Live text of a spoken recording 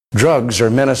Drugs are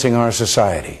menacing our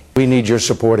society. We need your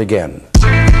support again.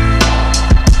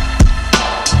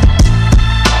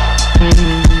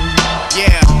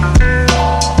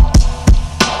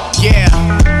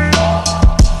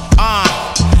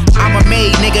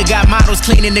 Nigga got models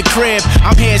cleaning the crib.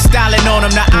 I'm here styling on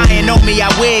them, the iron on me, I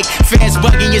wig. Fans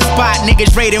bugging your spot,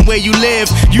 niggas raiding where you live.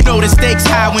 You know the stakes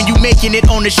high when you making it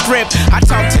on the strip. I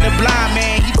talk to the blind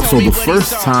man. So the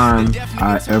first time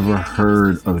I ever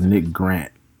heard of Nick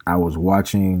Grant, I was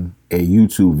watching a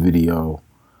YouTube video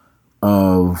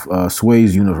of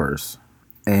Sway's Universe.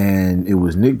 And it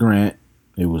was Nick Grant,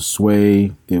 it was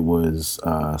Sway, it was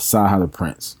Saha the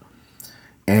Prince.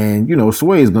 And, you know,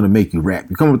 Sway is going to make you rap.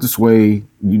 You come up to Sway,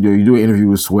 you do an interview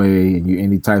with Sway, and you're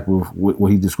any type of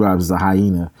what he describes as a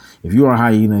hyena. If you're a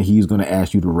hyena, he's going to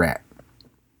ask you to rap.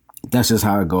 That's just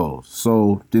how it goes.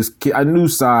 So this kid, I knew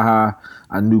Saha.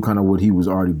 I knew kind of what he was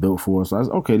already built for. So I was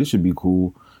okay, this should be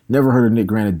cool. Never heard of Nick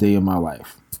Grant a day in my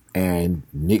life. And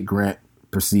Nick Grant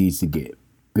proceeds to get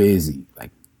busy,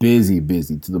 busy,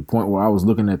 to the point where I was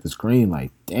looking at the screen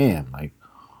like, damn, like,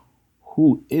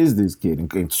 who is this kid?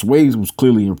 And Sway was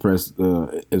clearly impressed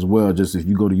as well. Just if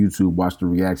you go to YouTube, watch the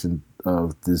reaction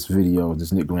of this video,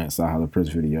 this Nick Grant Saha the Prince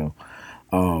video,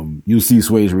 you'll see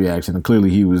Sway's reaction. And clearly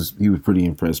he was pretty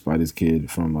impressed by this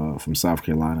kid from South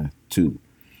Carolina too.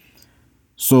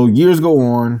 So years go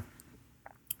on.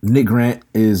 Nick Grant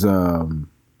is I don't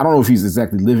know if he's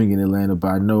exactly living in Atlanta, but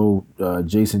I know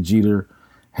Jason Jeter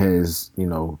was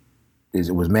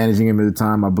managing him at the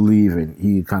time, I believe, and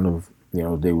he kind of,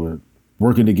 they were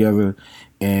working together.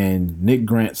 And Nick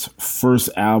Grant's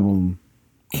first album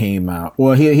came out.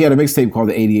 Well, he had a mixtape called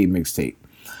the 88 mixtape.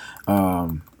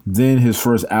 Then his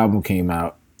first album came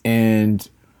out, and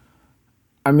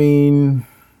I mean,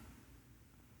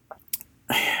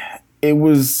 it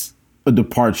was a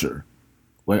departure.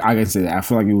 Like I can say that. I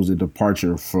feel like it was a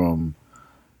departure from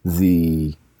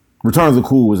the Return of the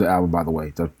Cool was the album, by the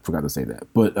way. I forgot to say that.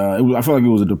 But I feel like it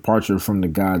was a departure from the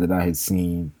guy that I had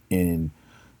seen in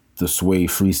the Sway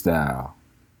freestyle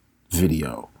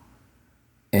video.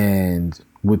 And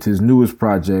with his newest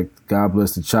project, God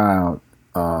Bless the Child,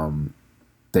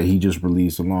 that he just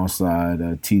released alongside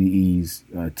TDE's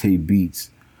Tape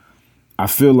Beats, I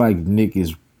feel like Nick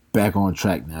is back on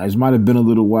track now. It might have been a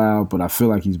little while, but I feel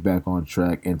like he's back on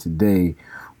track. And today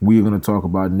we're going to talk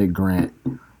about Nick Grant,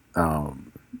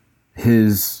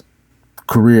 his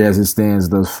career as it stands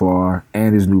thus far,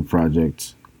 and his new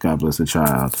project, God Bless the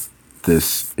Child.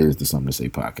 This is the Something to Say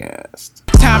podcast.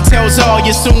 Time tells all,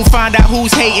 you soon find out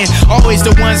who's hating. Always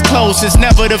the ones closest,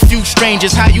 never the few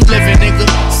strangers. How you living, nigga?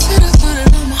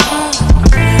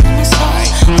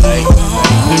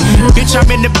 Bitch,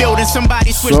 I'm in the building,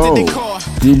 somebody switched the decor.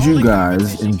 Did you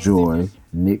guys enjoy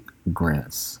Nick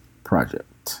Grant's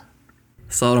project?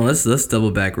 So hold on, let's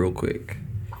double back real quick.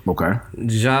 Okay.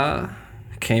 Ja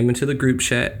came into the group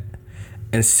chat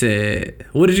and said,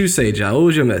 what did you say, Ja? What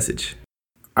was your message?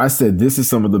 I said, this is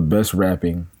some of the best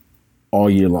rapping all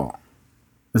year long.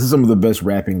 This is some of the best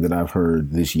rapping that I've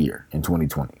heard this year in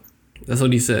 2020. That's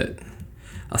what he said.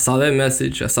 I saw that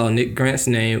message. I saw Nick Grant's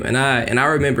name, and I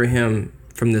remember him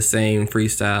from the same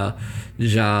freestyle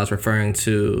Ja's referring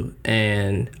to.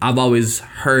 And I've always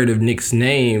heard of Nick's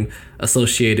name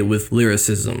associated with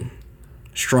lyricism,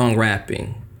 strong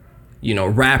rapping,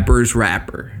 rapper's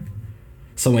rapper.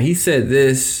 So when he said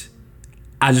this,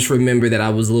 I just remember that I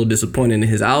was a little disappointed in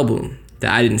his album,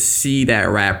 that I didn't see that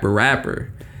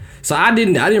rapper. So I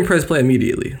didn't press play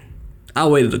immediately. I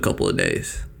waited a couple of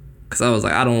days because I was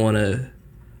like, I don't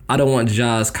want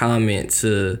Ja's comment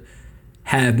to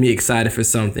have me excited for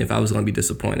something if I was going to be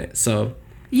disappointed. So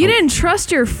you didn't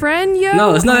trust your friend, yo?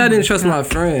 No, it's not that I didn't trust my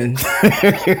friend.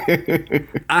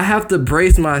 I have to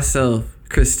brace myself,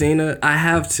 Christina. I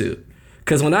have to.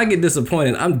 Because when I get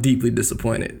disappointed, I'm deeply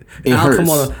disappointed. I'll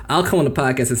come on the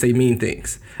podcast and say mean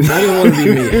things. I didn't want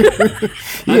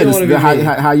to be mean.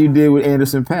 How you did with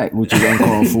Anderson .Paak, which is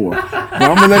uncalled for. But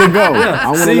I'm going to let it go. Yeah. I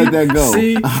want to let that go.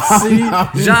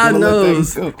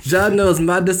 See, John knows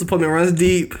my disappointment runs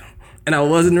deep, and I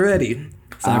wasn't ready.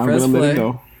 So I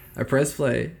pressed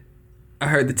play. I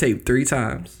heard the tape 3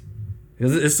 times.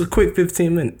 It's a quick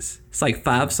 15 minutes. It's like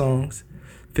 5 songs,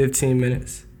 15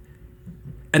 minutes.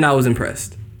 And I was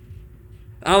impressed.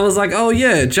 I was like, oh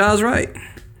yeah, Ja's right.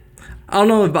 I don't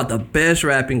know about the best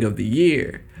rapping of the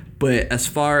year, but as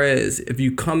far as if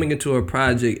you coming into a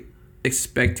project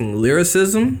expecting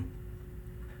lyricism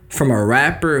from a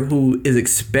rapper who is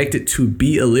expected to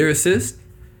be a lyricist,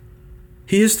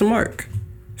 he hits the mark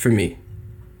for me.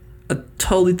 I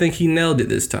totally think he nailed it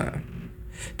this time.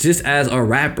 Just as a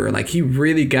rapper, like he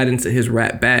really got into his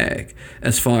rap bag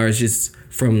as far as just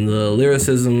from the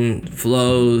lyricism,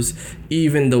 flows,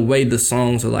 even the way the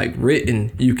songs are like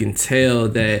written, you can tell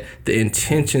that the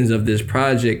intentions of this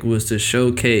project was to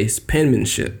showcase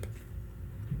penmanship,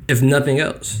 if nothing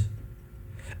else.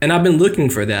 And I've been looking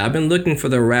for that. I've been looking for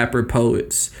the rapper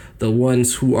poets, the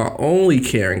ones who are only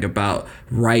caring about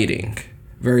writing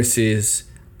versus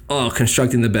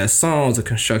constructing the best songs or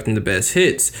constructing the best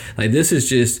hits. Like, this is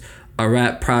just a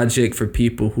rap project for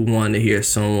people who want to hear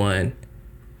someone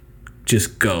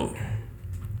just go.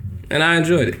 And I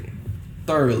enjoyed it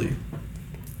thoroughly.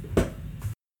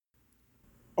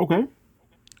 Okay.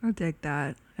 I dig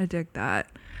that.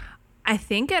 I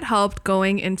think it helped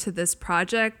going into this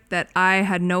project that I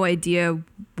had no idea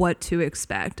what to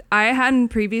expect. I hadn't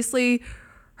previously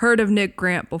heard of Nick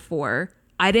Grant before.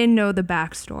 I didn't know the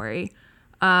backstory.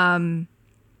 And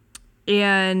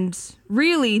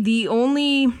really the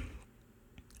only,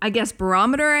 I guess,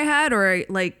 barometer I had, or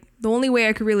like the only way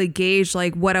I could really gauge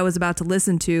like what I was about to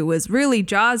listen to, was really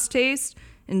Ja's taste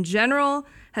in general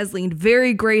has leaned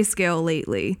very grayscale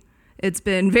lately. It's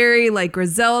been very like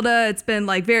Griselda. It's been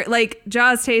like very like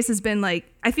Ja's taste has been like,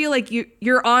 I feel like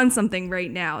you're on something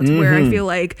right now to where I feel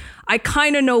like I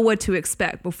kind of know what to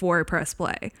expect before I press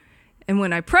play. And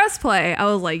when I press play, I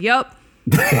was like, yup,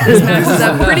 this matches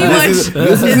up pretty much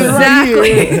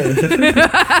exactly.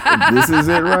 This is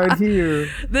it right here.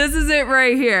 This is it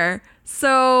right here.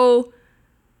 So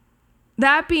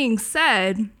that being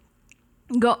said,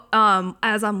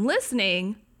 as I'm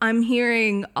listening, I'm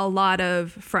hearing a lot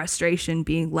of frustration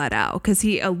being let out because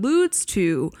he alludes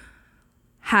to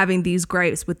having these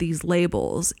gripes with these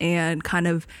labels and kind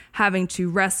of having to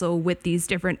wrestle with these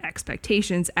different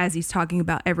expectations as he's talking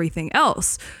about everything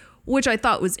else, which I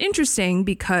thought was interesting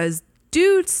because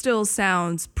dude still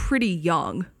sounds pretty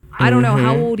young. I don't know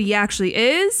how old he actually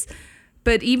is,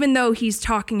 but even though he's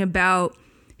talking about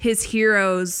his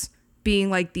heroes being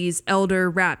like these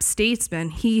elder rap statesmen,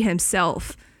 he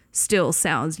himself still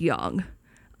sounds young.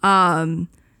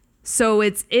 So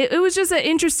it was just an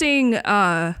interesting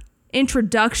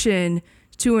introduction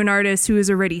to an artist who has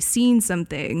already seen some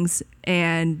things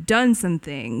and done some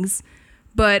things.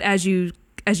 But as you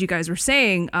guys were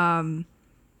saying,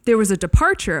 there was a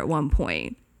departure at one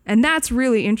point, and that's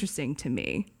really interesting to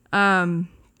me.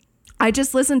 I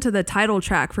just listened to the title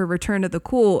track for Return to the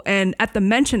Cool, and at the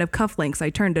mention of cufflinks,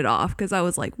 I turned it off because I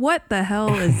was like, what the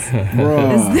hell is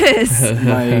this?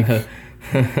 Like,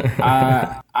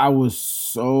 I was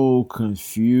so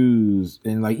confused.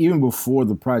 And like, even before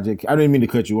the project, I didn't mean to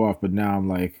cut you off, but now I'm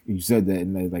like, you said that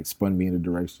and they like spun me in a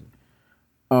direction.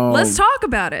 Let's talk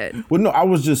about it. Well, no, I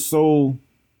was just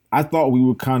I thought we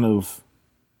were kind of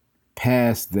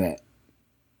past that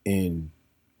in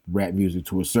rap music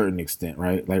to a certain extent,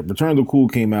 right? Like Return to the Cool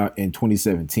came out in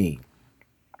 2017.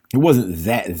 It wasn't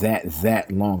that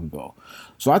long ago.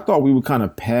 So I thought we were kind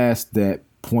of past that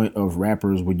point of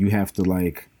rappers when you have to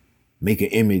like make an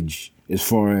image as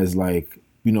far as like,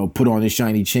 you know, put on this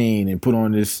shiny chain and put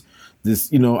on this,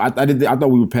 you know, I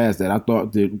thought we were past that. I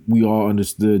thought that we all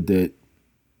understood that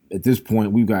at this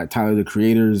point, we've got Tyler the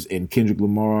Creator's and Kendrick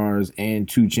Lamar's and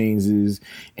 2 Chainz's,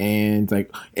 and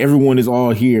like everyone is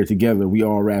all here together. We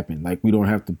all rapping. Like, we don't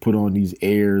have to put on these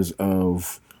airs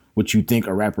of what you think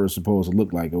a rapper is supposed to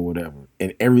look like or whatever.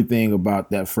 And everything about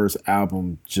that first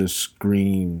album just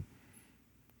screamed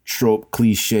trope,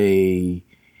 cliche,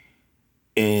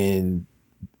 and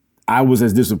I was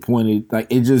as disappointed.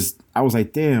 Like, I was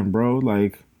like, damn, bro,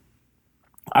 like,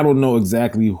 I don't know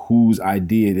exactly whose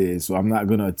idea it is, so I'm not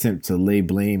going to attempt to lay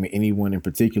blame at anyone in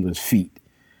particular's feet.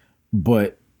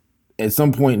 But at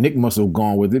some point, Nick must have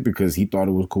gone with it because he thought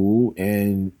it was cool,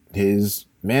 and his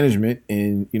management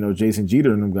and, you know, Jason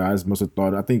Jeter and them guys must have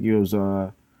thought, I think it was,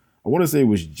 I want to say it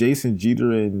was Jason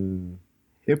Jeter and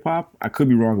hip hop. I could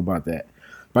be wrong about that.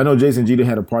 But I know Jason Jeter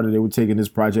had a part that they were taking this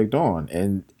project on,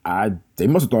 and they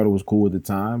must have thought it was cool at the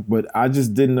time, but I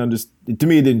just didn't understand. To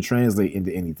me, it didn't translate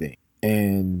into anything.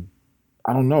 And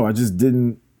I don't know. It just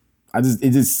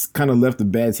kind of left a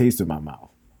bad taste in my mouth.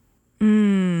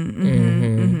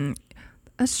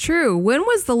 That's true. When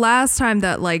was the last time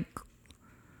that like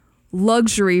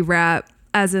luxury rap,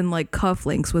 as in like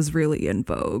cufflinks, was really in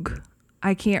vogue?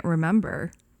 I can't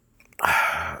remember.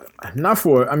 I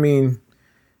mean,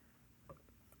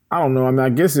 I don't know. I mean, I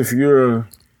guess if you're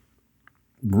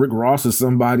Rick Ross or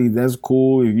somebody, that's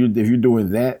cool. If you're doing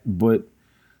that, but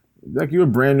like, you're a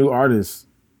brand new artist.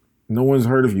 No one's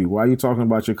heard of you. Why are you talking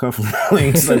about your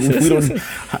cufflinks? Like, we don't.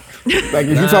 Like,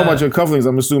 if you talk about your cufflinks,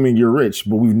 I'm assuming you're rich,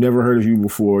 but we've never heard of you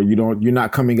before. You're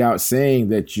not coming out saying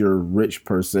that you're rich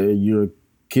per se. You're a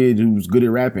kid who's good at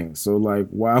rapping. So like,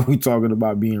 why are we talking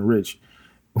about being rich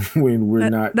when we're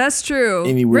not. That's true.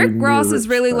 Rick Ross is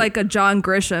really like a John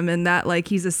Grisham in that, like,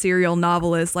 he's a serial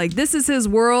novelist. Like, this is his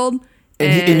world.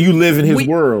 And you live in his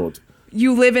world.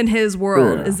 You live in his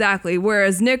world, exactly.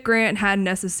 Whereas Nick Grant hadn't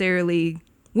necessarily,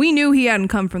 we knew he hadn't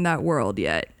come from that world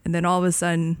yet. And then all of a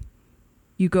sudden,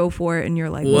 you go for it and you're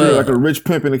like, you're like a rich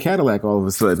pimp in a Cadillac all of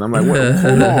a sudden. I'm like,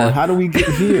 hold on, how do we get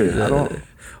here?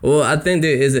 Well, I think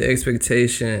there is an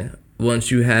expectation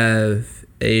once you have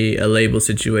a label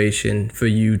situation for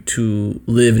you to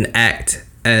live and act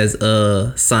as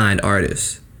a signed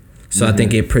artist. So I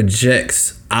think it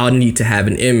projects, I'll need to have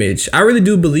an image. I really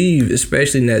do believe,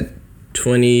 especially in that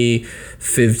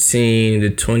 2015 to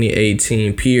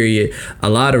 2018 period, a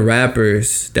lot of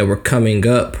rappers that were coming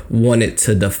up wanted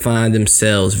to define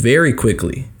themselves very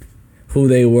quickly, who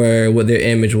they were, what their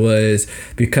image was,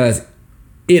 because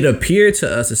it appeared to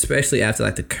us, especially after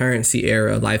like the Currency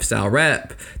era lifestyle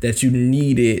rap, that you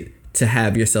needed to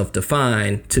have yourself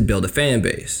defined to build a fan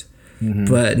base.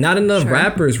 But not enough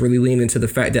rappers really lean into the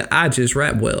fact that I just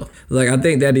rap well. Like, I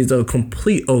think that is a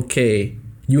complete okay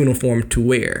uniform to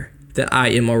wear, that I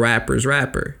am a rapper's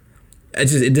rapper.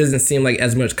 It doesn't seem like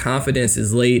as much confidence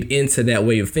is laid into that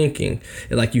way of thinking.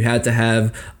 Like, you had to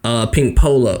have a pink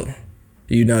polo.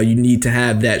 You know, you need to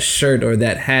have that shirt or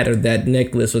that hat or that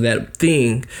necklace or that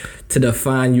thing to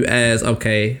define you as,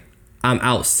 okay, I'm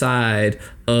outside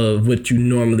of what you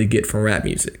normally get from rap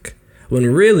music. When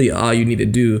really all you need to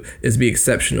do is be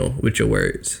exceptional with your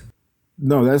words.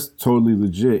 No, that's totally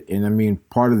legit. And I mean,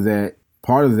 part of that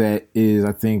is,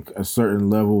 I think, a certain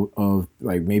level of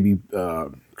like maybe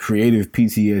creative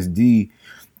PTSD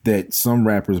that some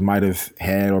rappers might have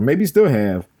had or maybe still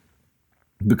have,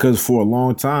 because for a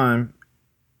long time,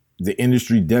 the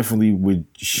industry definitely would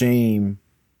shame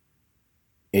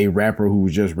a rapper who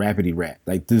was just rapidy rap.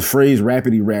 Like, the phrase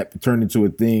rapidy rap turned into a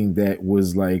thing that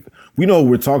was like, we know what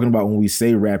we're talking about when we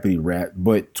say rapidy rap,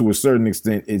 but to a certain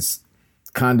extent, it's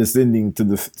condescending to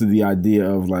the idea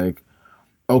of like,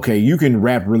 okay, you can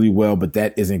rap really well, but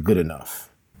that isn't good enough.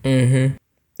 And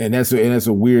that's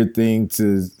a weird thing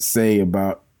to say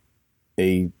about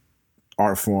a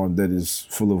art form that is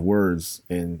full of words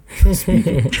and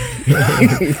speaking.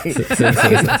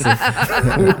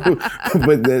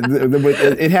 but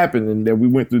it happened, and that we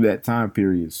went through that time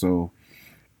period. So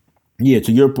yeah,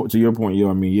 to your point,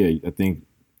 I mean, yeah, I think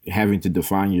having to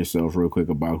define yourself real quick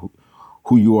about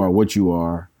who you are, what you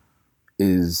are,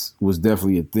 was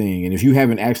definitely a thing. And if you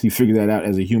haven't actually figured that out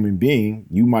as a human being,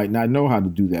 you might not know how to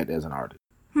do that as an artist.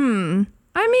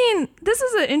 I mean, this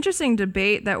is an interesting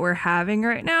debate that we're having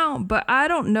right now, but I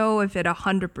don't know if it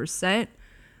 100%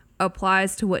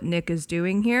 applies to what Nick is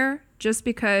doing here, just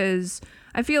because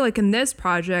I feel like in this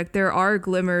project, there are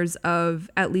glimmers of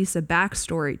at least a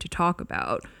backstory to talk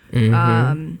about.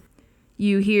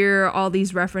 You hear all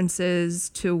these references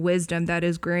to wisdom that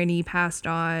his granny passed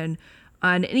on,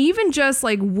 and even just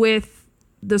like with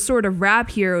the sort of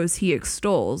rap heroes he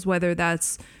extols, whether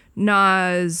that's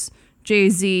Nas,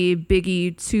 Jay-Z,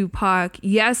 Biggie, Tupac.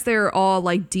 Yes, they're all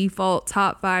like default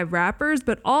top 5 rappers,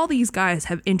 but all these guys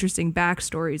have interesting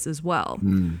backstories as well.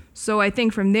 So I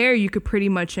think from there, you could pretty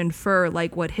much infer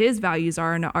like what his values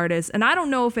are in an artist. And I don't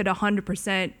know if it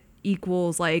 100%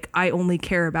 equals like, I only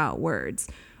care about words.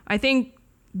 I think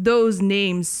those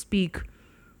names speak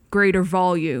greater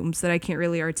volumes that I can't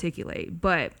really articulate,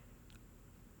 but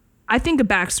I think a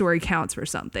backstory counts for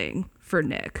something for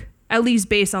Nick. At least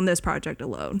based on this project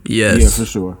alone. Yes. Yeah, for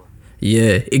sure.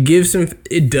 Yeah,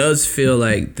 it does feel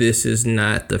like this is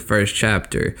not the first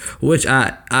chapter, which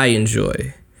I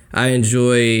enjoy. I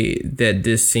enjoy that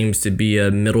this seems to be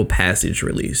a middle passage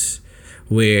release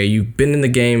where you've been in the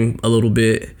game a little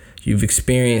bit, you've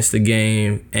experienced the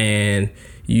game, and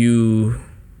you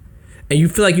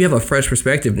feel like you have a fresh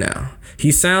perspective now.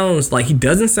 He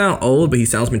doesn't sound old, but he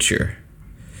sounds mature.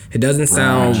 It doesn't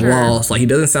sound lost. Like, he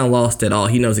doesn't sound lost at all.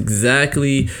 He knows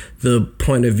exactly the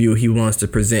point of view he wants to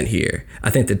present here. I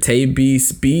think the Tay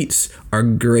Beast beats are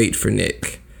great for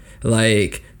Nick.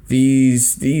 Like,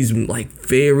 these like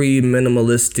very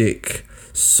minimalistic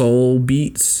soul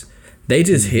beats, they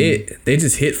just hit. They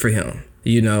just hit for him.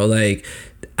 You know, like,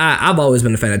 I've always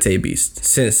been a fan of Tay Beast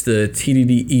since the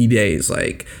TDE days.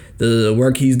 Like, the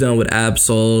work he's done with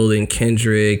Ab-Soul and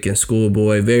Kendrick and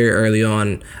Schoolboy very early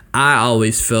on, I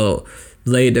always felt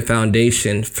laid the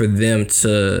foundation for them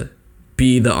to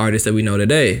be the artists that we know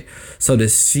today. So to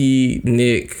see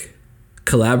Nick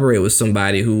collaborate with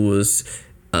somebody who was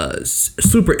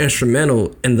super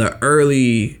instrumental in the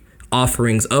early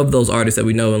offerings of those artists that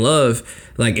we know and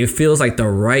love, like, it feels like the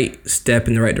right step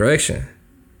in the right direction.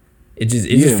 It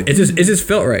just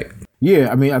felt right.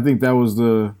 Yeah, I mean, I think that was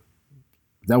the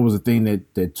that was the thing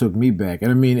that took me back.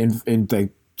 And I mean, and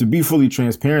like, to be fully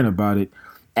transparent about it,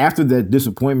 after that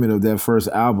disappointment of that first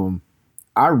album,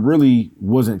 I really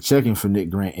wasn't checking for Nick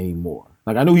Grant anymore.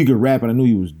 Like, I knew he could rap and I knew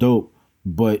he was dope,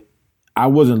 but I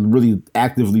wasn't really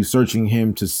actively searching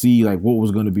him to see like what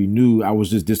was going to be new. I was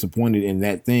just disappointed in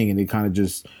that thing, and it kind of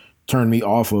just turned me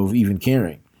off of even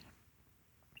caring.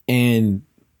 And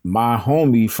my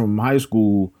homie from high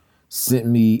school sent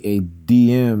me a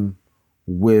DM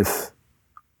with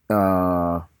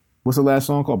what's the last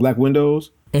song called? Black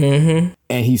Windows. Mm-hmm.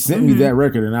 And he sent me that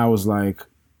record, and I was like,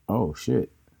 oh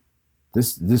shit,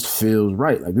 this feels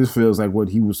right. Like, this feels like what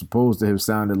he was supposed to have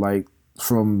sounded like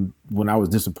from when I was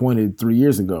disappointed 3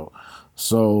 years ago.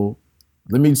 So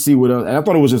let me see what else. And I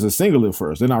thought it was just a single at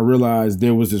first. Then I realized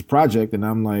there was this project, and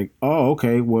I'm like, oh,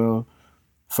 okay, well,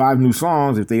 5 new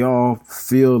songs. If they all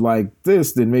feel like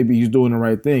this, then maybe he's doing the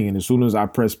right thing. And as soon as I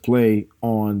pressed play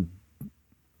on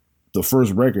the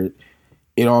first record,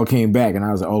 it all came back, and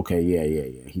I was like, okay, yeah,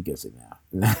 he gets it now.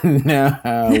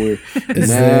 now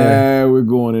we're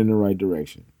going in the right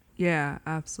direction. Yeah,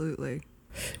 absolutely.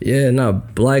 Yeah, no,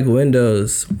 Black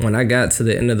Windows, when I got to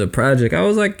the end of the project, I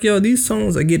was like, yo, these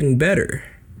songs are getting better.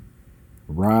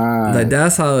 Right. Like,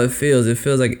 that's how it feels. It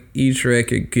feels like each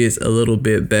record gets a little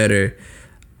bit better.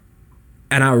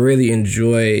 And I really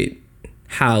enjoyed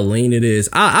how lean it is.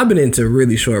 I've been into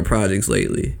really short projects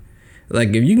lately. Like,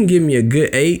 if you can give me a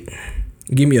good 8,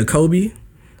 give me a Kobe,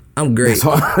 I'm great.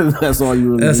 That's all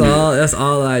you really need. That's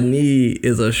all I need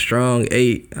is a strong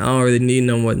 8. I don't really need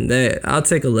no more than that. I'll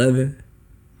take 11,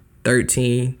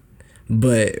 13.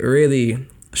 But really,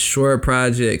 short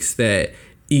projects that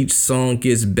each song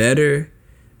gets better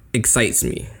excites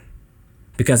me.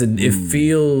 Because it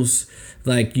feels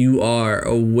like you are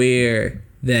aware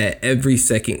that every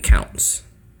second counts.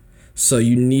 So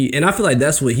you need, and I feel like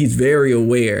that's what he's very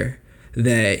aware,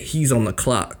 that he's on the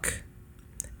clock.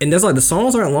 And that's like, the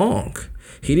songs aren't long.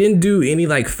 He didn't do any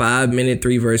like 5-minute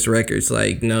 3-verse records.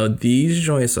 Like, no, these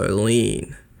joints are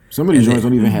lean. Some of these joints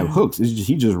don't even have hooks. It's just,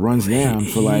 he just runs down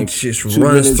for like just 2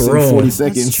 minutes and 40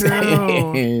 seconds. That's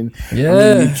true. And Yeah.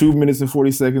 I mean, 2 minutes and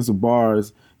 40 seconds of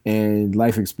bars and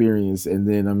life experience, and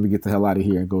then I'm gonna get the hell out of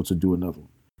here and go to do another one.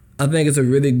 I think it's a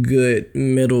really good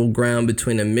middle ground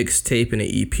between a mixtape and an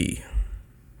EP,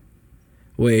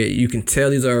 where you can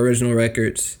tell these are original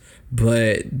records,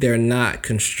 but they're not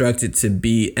constructed to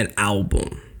be an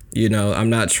album. You know, I'm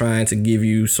not trying to give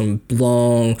you some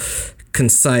long,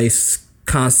 concise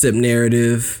concept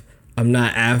narrative. I'm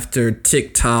not after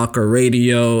TikTok or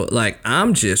radio. Like,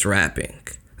 I'm just rapping.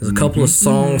 There's a couple of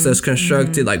songs that's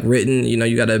constructed, like written. You know,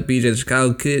 you got a BJ the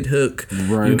Chicago Kid hook.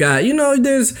 Right. You got, you know,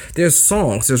 there's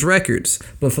songs, there's records.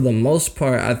 But for the most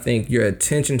part, I think your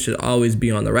attention should always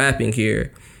be on the rapping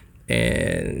here.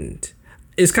 And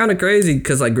it's kind of crazy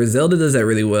because like Griselda does that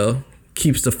really well.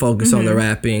 Keeps the focus on the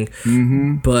rapping.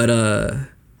 But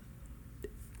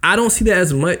I don't see that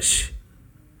as much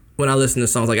when I listen to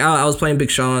songs. Like, I was playing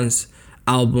Big Sean's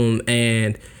album,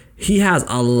 and he has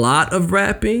a lot of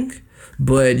rapping,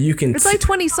 but you can... It's like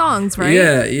 20 songs, right?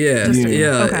 Yeah.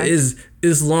 Okay.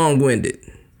 It's long-winded.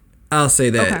 I'll say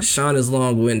that. Okay. Sean is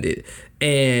long-winded.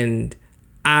 And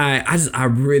I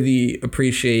really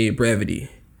appreciate brevity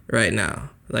right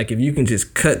now. Like, if you can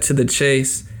just cut to the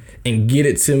chase and get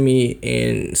it to me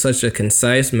in such a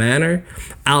concise manner,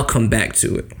 I'll come back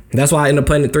to it. That's why I ended up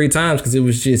playing it 3 times, because it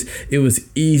was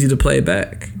easy to play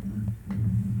back.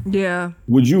 Yeah.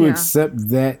 Would you accept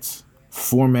that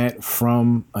format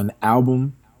from an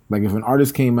album? Like, if an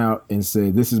artist came out and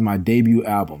said, this is my debut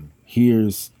album,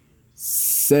 here's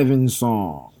 7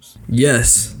 songs.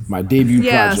 Yes. My debut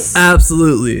Yes. project.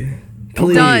 Absolutely.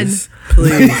 Please. Done.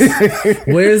 Please.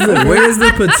 Where's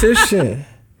the petition?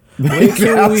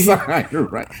 I'll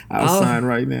sign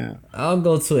right now. I'll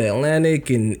go to Atlantic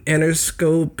and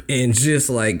Interscope and just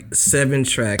like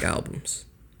 7-track albums.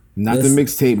 Not the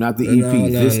mixtape, not the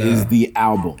EP. This is the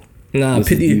album. Nah,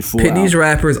 put these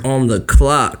rappers on the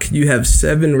clock. You have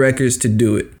 7 records to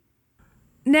do it.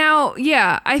 Now,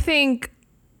 yeah, I think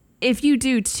if you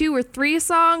do 2 or 3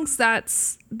 songs,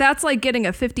 that's like getting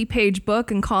a 50-page book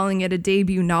and calling it a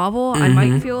debut novel. I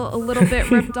might feel a little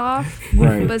bit ripped off.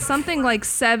 Right. But something like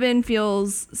 7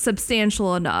 feels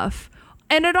substantial enough.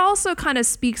 And it also kind of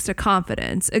speaks to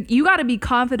confidence. You got to be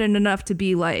confident enough to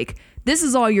be like, this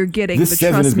is all you're getting, This but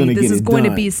 7 trust is me, gonna this get is it going to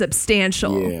done. be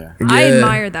substantial. Yeah. I Yeah.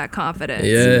 admire that confidence.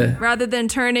 Yeah. Rather than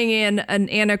turning in an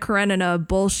Anna Karenina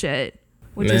bullshit,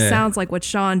 which just sounds like what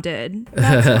Sean did. Well,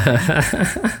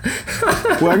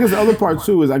 I guess the other part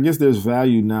too is I guess there's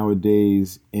value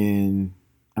nowadays in,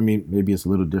 I mean, maybe it's a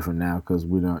little different now because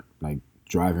we're not like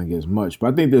driving as much.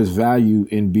 But I think there's value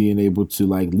in being able to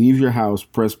like leave your house,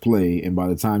 press play, and by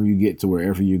the time you get to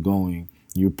wherever you're going,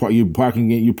 you're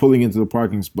pulling into the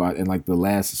parking spot, and like the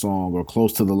last song or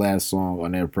close to the last song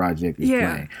on their project is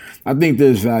playing. I think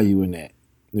there's value in that.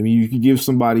 I mean, you could give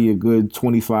somebody a good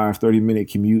 25, 30-minute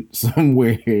commute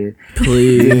somewhere.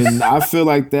 Please. And I feel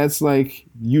like that's like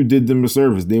you did them a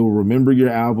service. They will remember your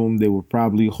album. They will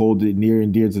probably hold it near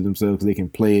and dear to themselves because they can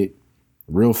play it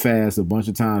real fast a bunch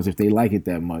of times if they like it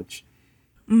that much.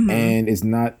 Mm-hmm. And it's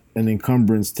not an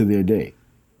encumbrance to their day.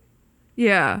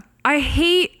 Yeah. I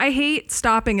hate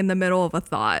stopping in the middle of a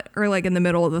thought or like in the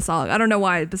middle of the song. I don't know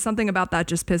why, but something about that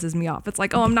just pisses me off. It's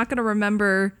like, oh, I'm not going to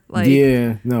remember. Like,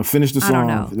 yeah, no, finish the song.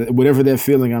 Whatever that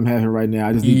feeling I'm having right now,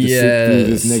 I just need to sit through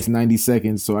this next 90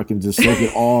 seconds so I can just soak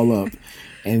it all up.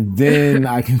 And then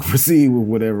I can proceed with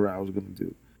whatever I was going to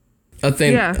do.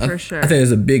 For sure. I think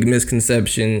there's a big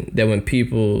misconception that when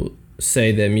people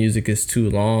say that music is too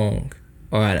long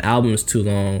or an album is too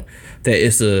long, that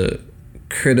it's a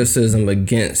criticism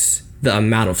against the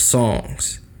amount of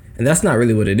songs. And that's not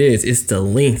really what it is. It's the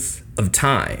length of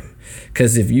time.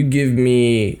 Because if you give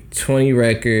me 20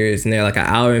 records and they're like an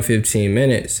hour and 15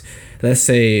 minutes, let's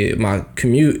say my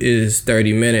commute is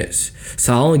 30 minutes.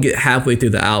 So I only get halfway through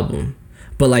the album.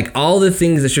 But like all the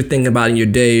things that you're thinking about in your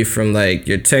day, from like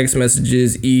your text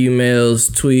messages, emails,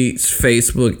 tweets,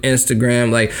 Facebook, Instagram,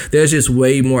 like there's just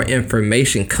way more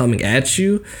information coming at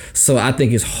you. So I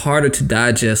think it's harder to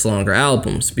digest longer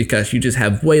albums because you just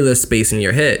have way less space in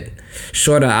your head.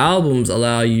 Shorter albums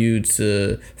allow you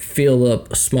to fill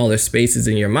up smaller spaces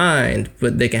in your mind,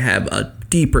 but they can have a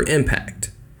deeper impact.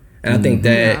 And I think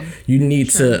that you need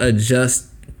to adjust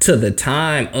to the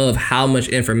time of how much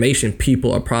information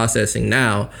people are processing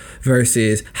now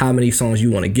versus how many songs you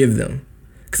want to give them.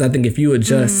 Because I think if you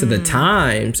adjust to the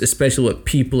times, especially what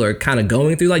people are kind of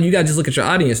going through, like you got to just look at your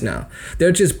audience now.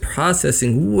 They're just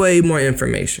processing way more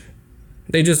information.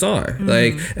 They just are.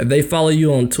 Like if they follow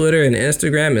you on Twitter and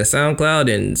Instagram and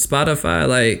SoundCloud and Spotify,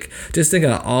 like just think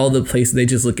of all the places they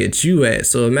just look at you at.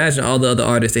 So imagine all the other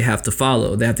artists they have to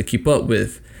follow, they have to keep up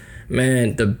with.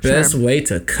 Man, the best way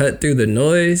to cut through the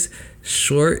noise,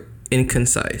 short and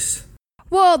concise.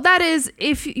 Well, that is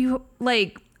if you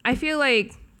like, I feel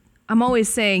like I'm always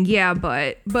saying,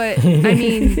 but I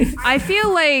mean, I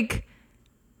feel like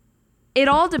it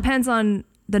all depends on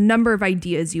the number of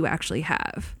ideas you actually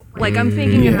have. Like I'm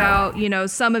thinking about,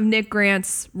 some of Nick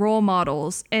Grant's role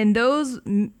models, and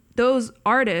those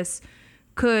artists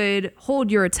could hold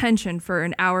your attention for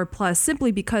an hour plus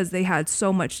simply because they had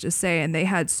so much to say and they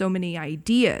had so many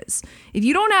ideas. If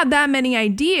you don't have that many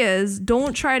ideas,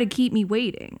 don't try to keep me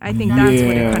waiting. I think that's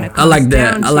what it kind of comes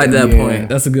down to. I like that point.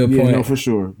 That's a good point. No, for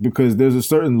sure. Because there's a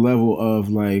certain level of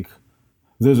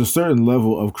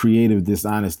creative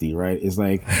dishonesty, right? It's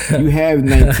like you have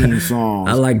 19 songs,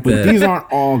 I like but that. These aren't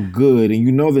all good, and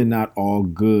you know they're not all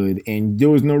good, and there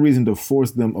was no reason to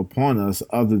force them upon us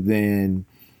other than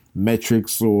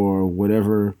metrics or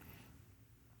whatever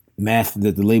math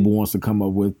that the label wants to come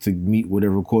up with to meet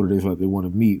whatever quota they thought they want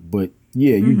to meet. But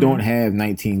yeah, you don't have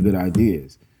 19 good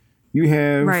ideas. You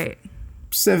have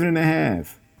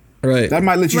 7.5. Right. That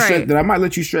might let you stretch. That I might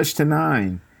let you stretch to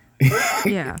 9.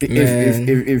 Yeah.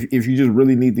 if you just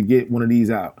really need to get one of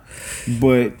these out.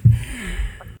 But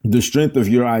the strength of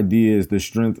your ideas, the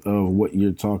strength of what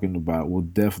you're talking about will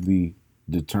definitely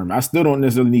determine. I still don't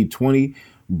necessarily need 20,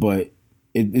 but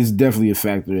it is definitely a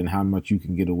factor in how much you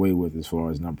can get away with as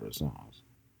far as number of songs.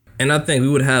 And I think we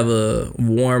would have a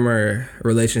warmer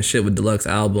relationship with deluxe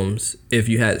albums if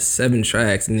you had 7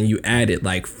 tracks and then you added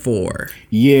like 4.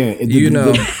 Yeah.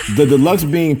 The deluxe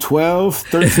being 12,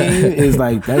 13 is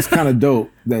like, that's kind of dope.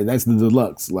 That's the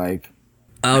deluxe. Like,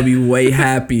 I'll be way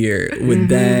happier with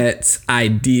that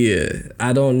idea.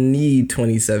 I don't need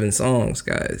 27 songs,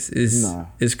 guys.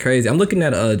 It's crazy. I'm looking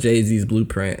at Jay-Z's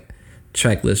Blueprint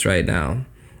track list right now,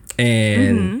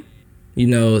 and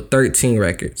 13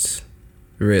 records,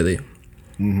 really.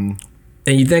 And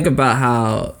you think about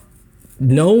how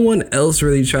no one else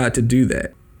really tried to do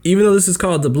that. Even though this is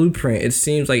called the Blueprint, it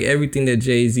seems like everything that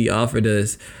Jay-Z offered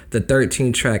us, the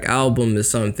 13 track album,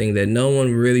 is something that no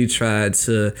one really tried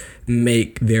to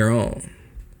make their own.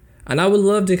 And I would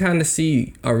love to kind of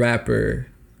see a rapper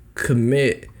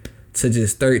commit to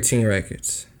just 13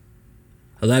 records,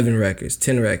 11 records,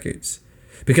 10 records.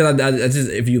 Because I just,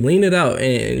 if you lean it out,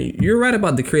 and you're right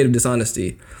about the creative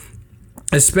dishonesty,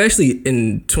 especially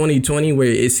in 2020 where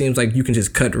it seems like you can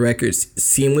just cut records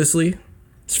seamlessly.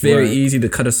 It's very easy to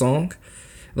cut a song.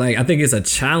 Like, I think it's a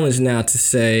challenge now to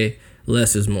say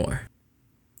less is more.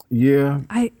 Yeah.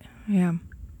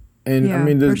 And I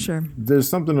mean, there's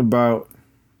something about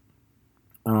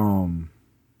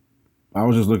I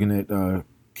was just looking at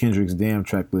Kendrick's Damn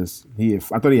track list. I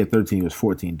thought he had 13. It was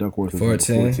 14. Duckworth was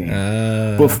 14.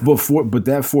 But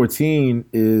that 14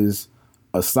 is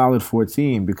a solid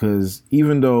 14 because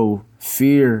even though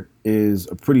Fear is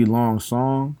a pretty long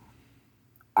song,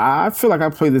 I feel like I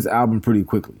played this album pretty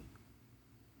quickly.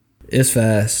 It's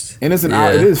fast, and it's an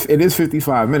hour. It is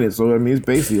 55 minutes, so I mean it's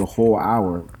basically a whole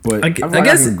hour. But I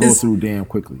guess I can go through damn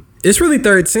quickly. It's really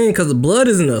 13 because Blood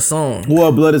isn't a song.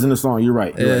 Well, Blood isn't a song. You're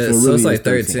right. So it's like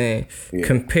 13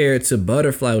 compared to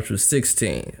Butterfly, which was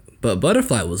 16. But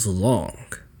Butterfly was long.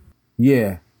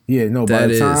 Yeah. No, by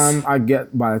the time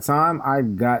I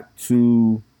got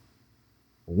to,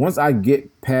 once I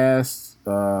get past,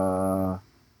 once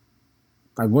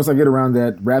I get around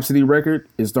that Rhapsody record,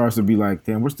 it starts to be like,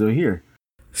 damn, we're still here.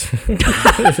 Like,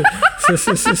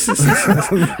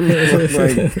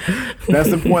 that's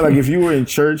the point. Like if you were in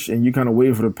church and you kind of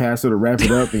wait for the pastor to wrap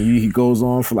it up and he goes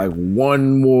on for like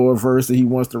one more verse that he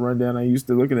wants to run down, and you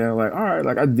still looking at it like, all right,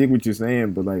 like I dig what you're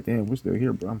saying, but like, damn, we're still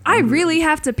here, bro. I really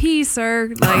have to pee,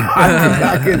 sir. Like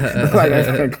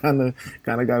I kind of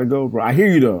gotta go, bro. I hear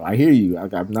you though. I hear you.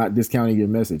 I'm not discounting your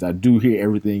message. I do hear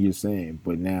everything you're saying,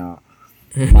 but now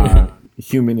my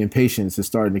human impatience is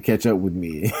starting to catch up with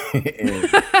me.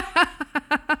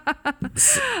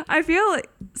 I feel like,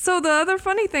 so the other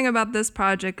funny thing about this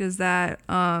project is that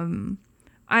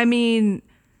I mean,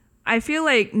 I feel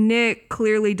like Nick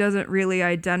clearly doesn't really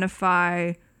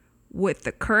identify with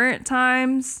the current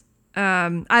times.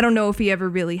 I don't know if he ever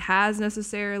really has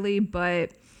necessarily,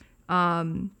 but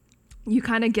you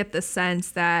kind of get the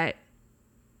sense that,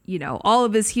 you know, all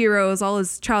of his heroes, all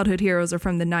his childhood heroes are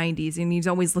from the 90s, and he's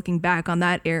always looking back on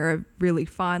that era really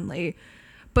fondly.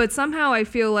 But somehow I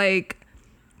feel like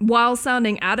while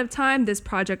sounding out of time, this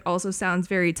project also sounds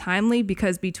very timely,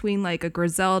 because between like a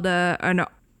Griselda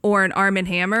or an Arm &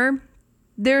 Hammer,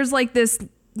 there's like this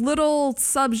little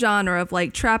subgenre of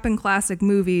like trap and classic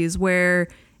movies where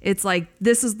it's like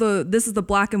this is the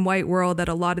black and white world that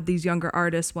a lot of these younger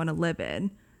artists want to live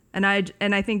in. And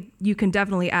I think you can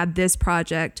definitely add this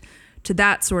project to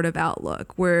that sort of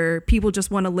outlook where people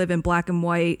just want to live in black and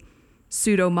white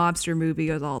pseudo mobster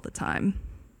movies all the time.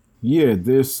 Yeah,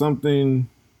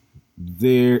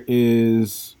 there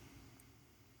is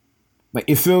like,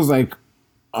 it feels like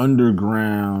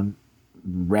underground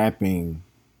rapping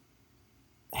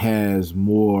has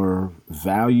more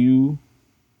value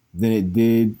than it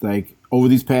did like over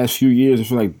these past few years. I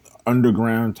feel like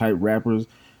underground type rappers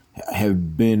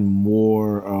have been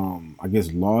more, I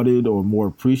guess, lauded or more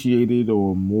appreciated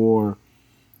or more,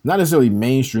 not necessarily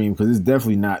mainstream, because it's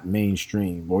definitely not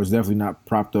mainstream, or it's definitely not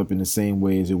propped up in the same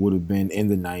way as it would have been in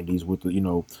the 90s with the, you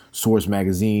know, Source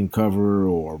magazine cover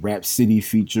or Rap City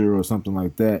feature or something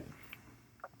like that.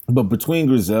 But between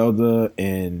Griselda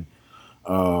and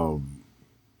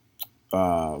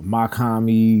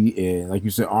Makami and, like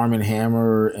you said, Arm &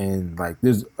 Hammer, and like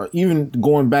there's even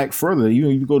going back further,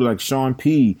 you go to like Sean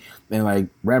P and like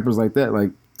rappers like that,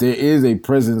 like there is a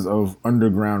presence of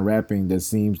underground rapping that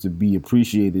seems to be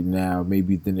appreciated now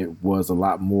maybe than it was a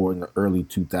lot more in the early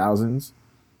 2000s,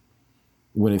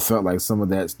 when it felt like some of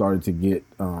that started to get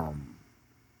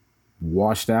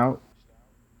washed out.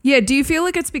 Yeah, do you feel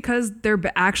like it's because they're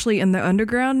actually in the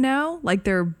underground now? Like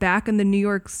they're back in the New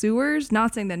York sewers?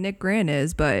 Not saying that Nick Grant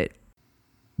is, but...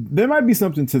 There might be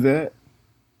something to that.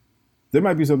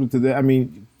 I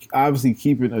mean, obviously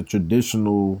keeping a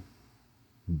traditional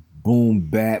boom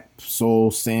bap,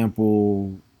 soul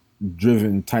sample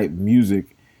driven type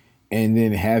music, and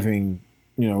then having,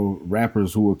 you know,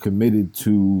 rappers who are committed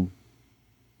to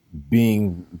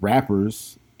being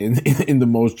rappers in the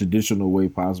most traditional way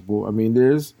possible. I mean,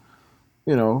 there's,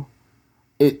 you know,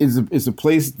 it's a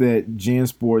place that Jan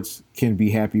Sports can be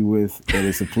happy with, and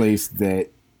it's a place that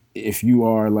if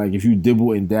you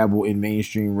dibble and dabble in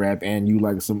mainstream rap and you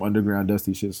like some underground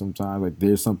dusty shit sometimes, like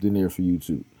there's something there for you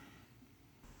too.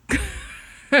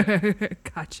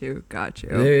 Got you.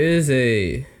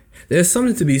 There's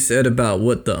something to be said about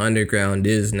what the underground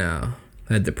is now,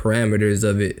 like the parameters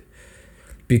of it,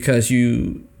 because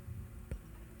you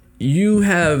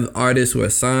have artists who are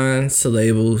signed to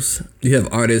labels. You have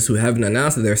artists who haven't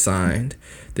announced that they're signed.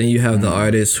 Then you have the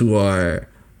artists who are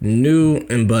new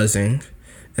and buzzing.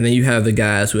 And then you have the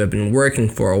guys who have been working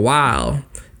for a while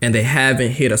and they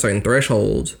haven't hit a certain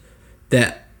threshold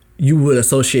that you would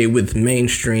associate with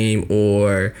mainstream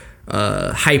or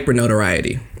hyper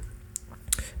notoriety.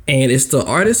 And it's the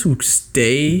artists who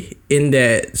stay in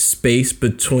that space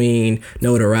between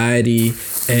notoriety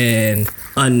and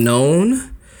unknown.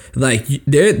 Like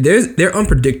they're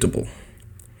unpredictable,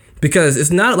 Because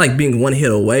it's not like being one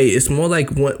hit away. It's more like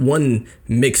one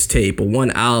mixtape or one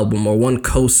album or one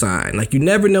cosign. Like, you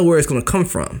never know where it's going to come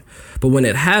from. But when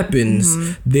it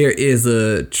happens, there is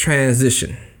a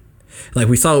transition. Like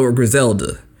we saw with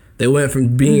Griselda. They went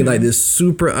from being like this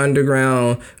super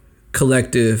underground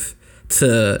collective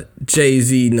to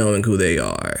Jay-Z knowing who they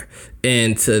are,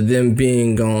 and to them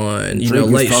being on,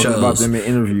 late shows. About them in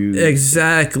interviews.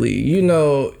 Exactly.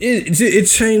 It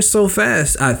changed so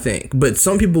fast, I think. But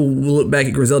some people will look back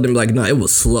at Griselda and be like, nah, it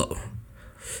was slow.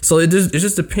 So it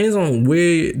just depends on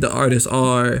where the artists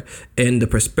are and the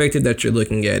perspective that you're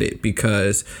looking at it.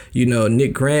 Because,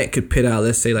 Nick Grant could put out,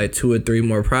 let's say, like 2 or 3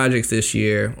 more projects this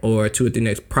year, or 2 or 3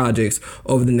 next projects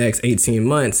over the next 18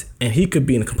 months, and he could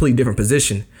be in a completely different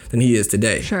position than he is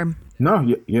today. Sure.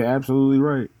 No, you're absolutely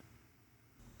right.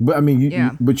 But I mean,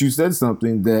 you said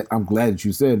something that I'm glad that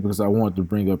you said, because I wanted to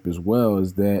bring up as well,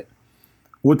 is that,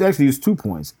 actually is 2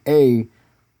 points. I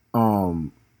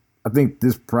think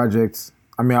this project,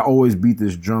 I always beat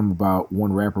this drum about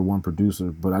one rapper, one producer,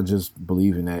 but I just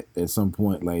believe in that at some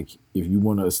point, like, if you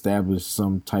want to establish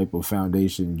some type of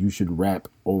foundation, you should rap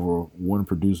over one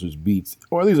producer's beats,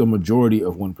 or at least a majority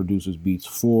of one producer's beats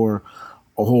for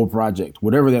a whole project,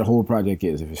 whatever that whole project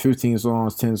is. If it's 15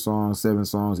 songs, 10 songs, 7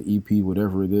 songs, EP,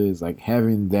 whatever it is, like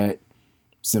having that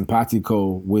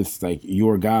simpatico with like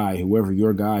your guy, whoever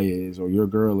your guy is or your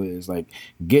girl is, like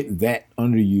get that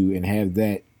under you and have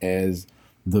that as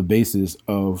the basis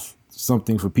of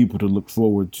something for people to look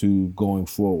forward to going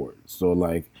forward. So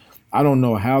like, I don't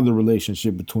know how the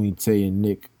relationship between Tay and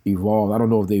Nick evolved. I don't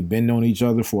know if they've been known each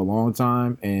other for a long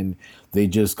time and they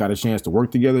just got a chance to work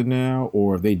together now,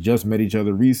 or if they just met each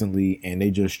other recently and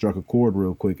they just struck a chord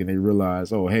real quick and they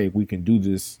realized, oh, hey, we can do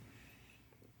this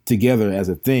together as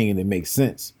a thing and it makes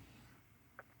sense.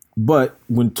 But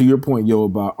when, to your point,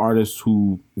 about artists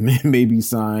who may be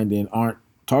signed and aren't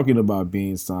talking about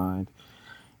being signed,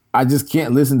 I just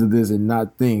can't listen to this and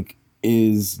not think,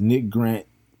 is Nick Grant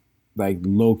like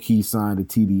low key signed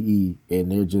to TDE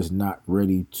and they're just not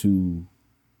ready to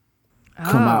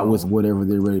come out with whatever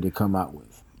they're ready to come out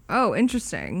with? Oh,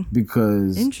 interesting.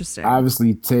 Because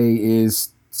obviously Tay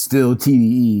is still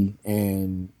TDE,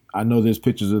 and I know there's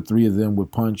pictures of 3 of them with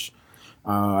Punch.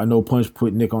 I know Punch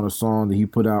put Nick on a song that he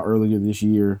put out earlier this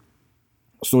year.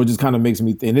 So it just kind of makes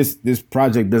me think, and this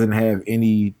project doesn't have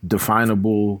any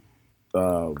definable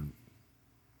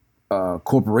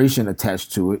corporation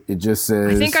attached to it. It just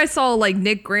says, I think I saw like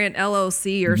Nick Grant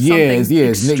LLC or something.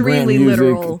 Yes, Nick Grant Music,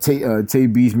 literal. Tay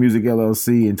Beats Music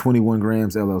LLC, and 21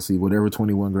 Grams LLC, whatever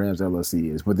 21 Grams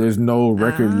LLC is. But there's no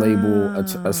record label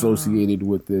associated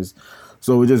with this.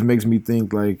 So it just makes me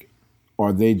think, like,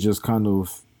 are they just kind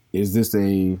of, is this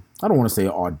I don't want to say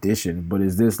audition, but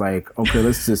is this like, okay,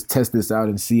 let's just test this out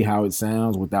and see how it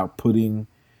sounds without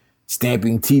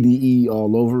stamping TDE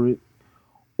all over it?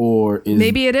 Or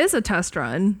maybe it is a test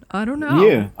run. I don't know.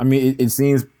 Yeah. I mean, it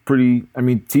seems pretty. I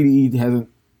mean, TDE hasn't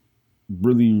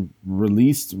really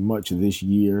released much this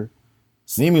year,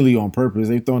 seemingly on purpose.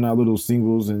 They've thrown out little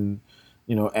singles, and,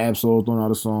 Ab-Soul throwing out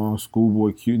a song,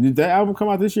 Schoolboy Q. Did that album come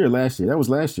out this year or last year? That was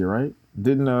last year, right?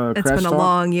 Didn't It's Crash been Talk? A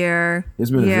long year. It's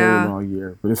been a very long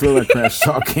year. But it feels like Crash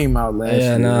Talk came out last year.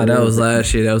 Yeah, no, that was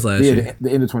last year. Yeah,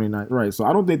 the end of 29. Right. So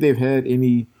I don't think they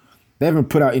haven't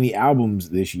put out any albums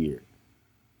this year.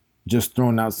 Just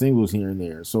throwing out singles here and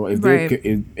there. So if they're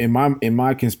in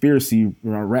my conspiracy,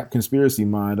 rap conspiracy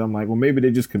mind, I'm like, well, maybe they're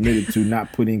just committed to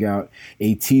not putting out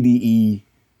a TDE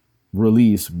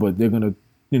release, but they're gonna,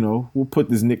 we'll put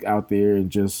this Nick out there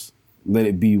and just let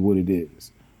it be what it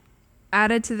is.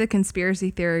 Added to the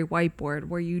conspiracy theory whiteboard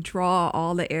where you draw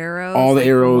all the arrows. All the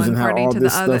arrows and how all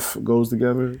this stuff goes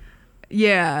together.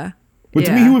 Yeah. But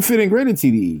to me, he would fit in great in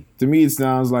TDE. To me, it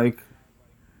sounds like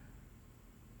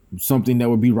something that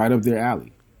would be right up their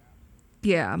alley.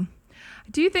 Yeah.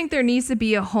 Do you think there needs to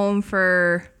be a home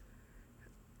for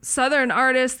Southern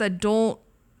artists that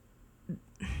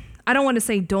I don't want to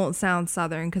say don't sound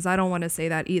Southern, because I don't want to say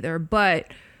that either,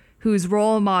 but whose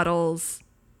role models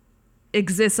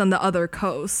exist on the other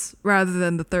coasts rather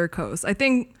than the third coast? I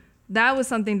think that was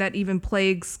something that even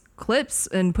plagues Clips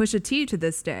and Pusha T to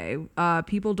this day.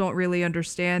 People don't really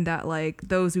understand that, like,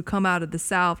 those who come out of the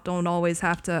South don't always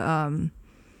have to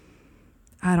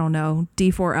I don't know,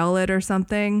 D4L it or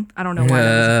something. I don't know why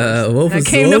that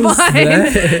came to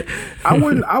mind.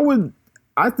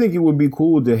 I think it would be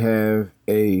cool to have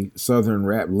a Southern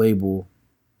rap label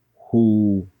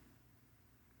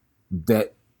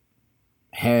that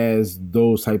has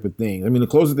those type of things. I mean, the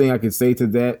closest thing I could say to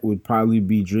that would probably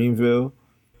be Dreamville,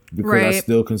 because I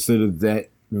still consider that,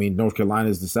 North Carolina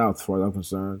is the South as far as I'm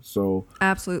concerned. So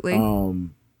absolutely.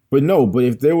 But no, but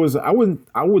if there was, I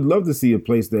would love to see a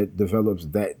place that develops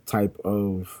that type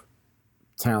of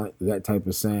talent, that type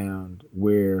of sound,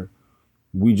 where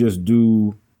we just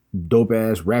do dope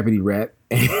ass rapidy rap,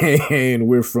 and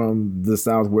we're from the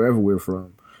South, wherever we're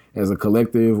from, as a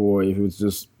collective, or if it's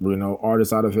just,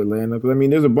 artists out of Atlanta. Because I mean,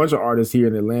 there's a bunch of artists here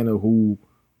in Atlanta who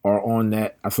are on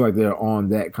that. I feel like they're on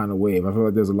that kind of wave. I feel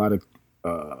like there's a lot of.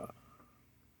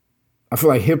 I feel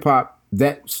like hip hop.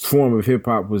 That form of hip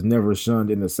hop was never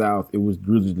shunned in the South. It was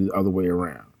really the other way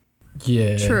around.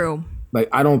 Yeah. True. Like,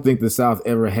 I don't think the South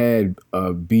ever had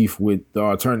beef with,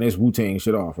 turn this Wu-Tang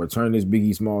shit off, or turn this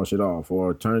Biggie Small shit off,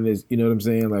 or turn this, you know what I'm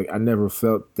saying? Like, I never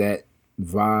felt that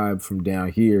vibe from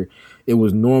down here. It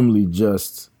was normally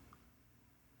just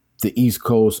the East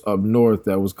Coast up north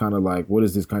that was kind of like, what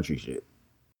is this country shit?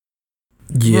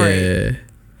 Yeah. Right.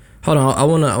 Hold on,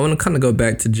 I wanna kind of go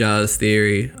back to Ja's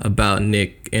theory about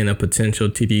Nick in a potential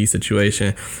TDE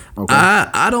situation. Okay.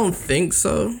 I don't think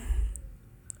so.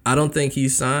 I don't think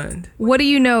he's signed. What do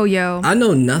you know, yo? I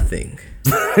know nothing.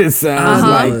 It sounds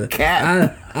like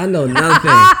cat. I know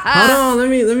nothing. Hold on, let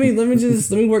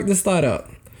me work this thought out.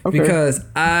 Okay. Because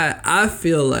I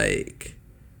feel like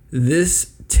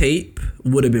this tape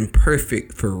would have been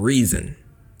perfect for Reason.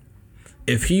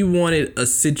 If he wanted a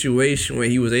situation where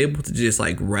he was able to just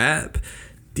like rap,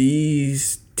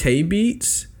 these tape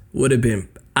beats would have been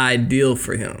ideal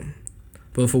for him.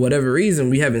 But for whatever reason,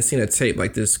 we haven't seen a tape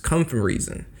like this come from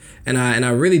Reason. And I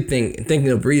really think, thinking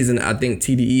of Reason, I think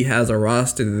TDE has a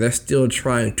roster that they're still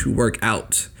trying to work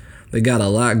out. They got a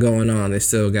lot going on. They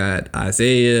still got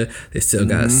Isaiah. They still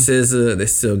got SZA. They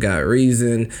still got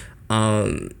Reason.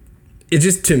 It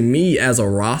just, to me, as a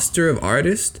roster of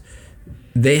artists,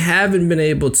 they haven't been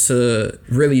able to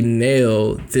really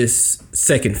nail this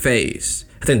second phase.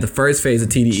 I think the first phase of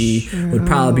TDE would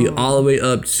probably be all the way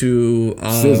up to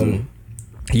SZA.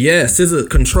 Yeah, SZA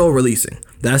Control releasing.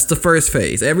 That's the first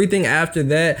phase. Everything after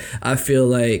that, I feel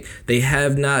like they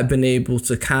have not been able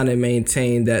to kind of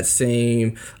maintain that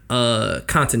same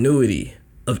continuity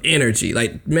of energy.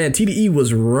 Like, man, TDE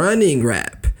was running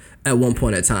rap at one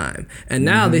point in time, and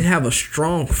now they have a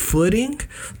strong footing.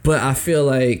 But I feel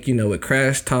like, with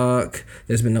Crash Talk,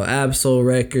 there's been no Absol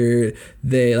record.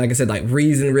 They, like I said, like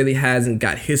Reason really hasn't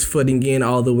got his footing in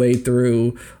all the way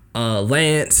through.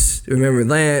 Lance, remember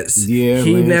Lance? Yeah,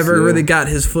 he Lance, never really got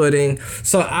his footing.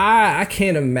 So I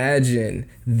can't imagine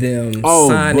them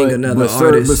signing another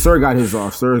artist. But Sir got his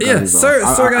off. Sir got his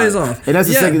off. And that's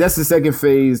the second. That's the second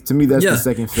phase. To me, that's the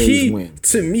second phase win.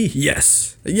 To me,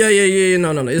 yes. Yeah.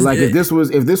 No. It's like if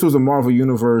this was a Marvel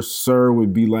universe, Sir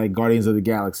would be like Guardians of the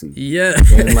Galaxy. Yeah,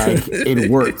 and like it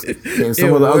worked. And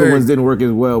some of the other ones didn't work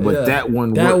as well, but that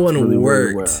one worked really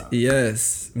well.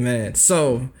 Yes, man.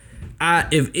 So,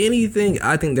 if anything,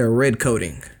 I think they're red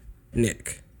coating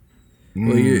Nick.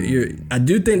 Well, I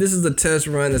do think this is a test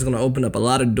run that's going to open up a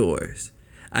lot of doors.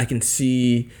 I can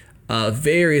see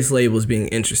various labels being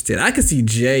interested. I could see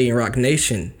Jay and Rock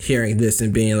Nation hearing this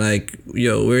and being like,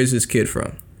 "Yo, where's this kid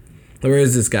from? Where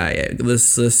is this guy at? Let's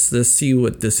see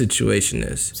what the situation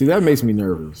is." See, that makes me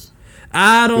nervous.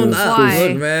 I don't know,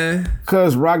 look, man.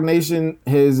 Because Rock Nation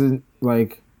hasn't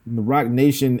Rock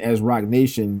Nation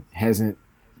hasn't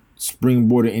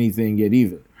springboarded anything yet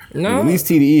either. No, at least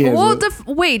TDE has. Well,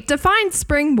 define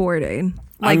springboarding.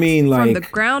 From the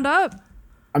ground up.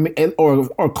 I mean,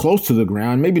 or close to the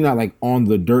ground. Maybe not like on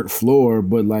the dirt floor,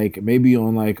 but like maybe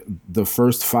on like the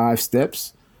first 5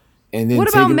 steps. And then what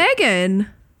about Megan?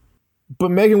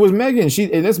 But Megan was Megan.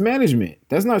 And that's management.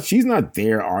 She's not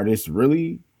their artist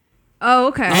really. Oh,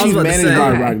 okay. She's managed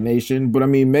by Rock Nation, but I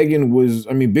mean, Megan was,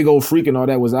 Big Old Freak and all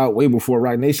that was out way before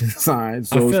Rock Nation signed.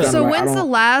 So when's the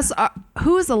last?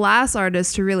 Who was the last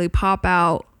artist to really pop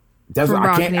out? I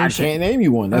can't name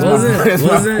you one. That's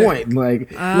my point. Like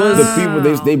the people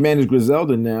they manage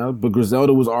Griselda now, but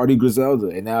Griselda was already Griselda,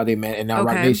 and now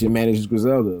Rock Nation manages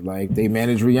Griselda. Like they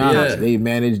manage Rihanna, they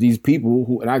manage these people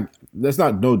who, and that's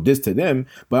not no diss to them,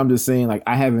 but I'm just saying like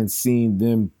I haven't seen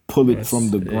them pull it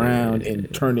from the ground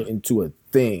and turn it into a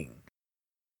thing.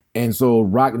 And so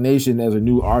Rock Nation as a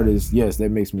new artist, yes, that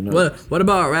makes me nervous. What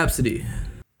about Rhapsody?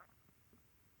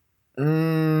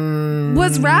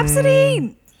 Was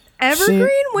Rhapsody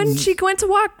evergreen when she went to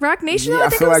Rock Nation? I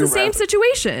think it was the same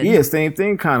situation. Yeah, same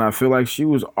thing kind of. I feel like she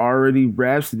was already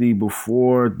Rhapsody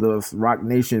before the Rock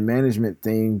Nation management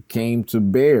thing came to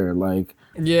bear. Like,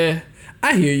 yeah,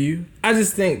 I hear you. I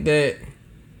just think that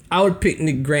I would pick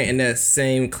Nick Grant in that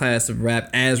same class of rap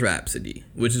as Rhapsody,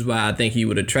 which is why I think he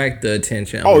would attract the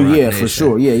attention. Oh yeah, for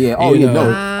sure. Yeah. Oh yeah,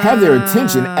 no, have their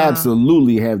attention.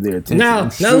 Absolutely have their attention.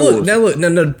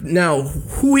 Now,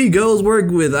 who he goes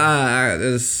work with,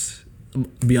 is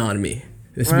beyond me.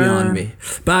 It's beyond me.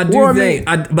 But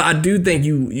I do think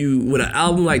you with an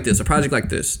album like this, a project like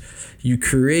this, you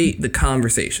create the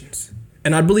conversations.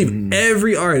 And I believe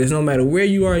every artist, no matter where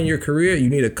you are in your career, you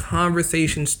need a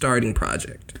conversation starting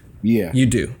project. Yeah. You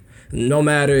do. No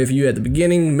matter if you're at the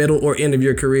beginning, middle, or end of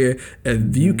your career,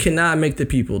 if you cannot make the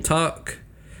people talk,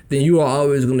 then you are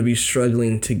always going to be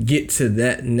struggling to get to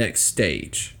that next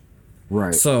stage.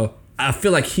 Right. So I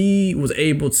feel like he was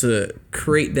able to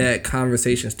create that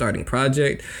conversation starting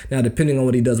project. Now, depending on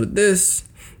what he does with this,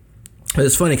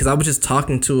 it's funny because I was just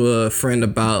talking to a friend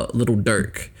about Lil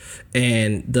Durk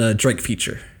and the Drake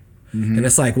feature. And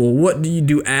it's like, well, what do you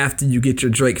do after you get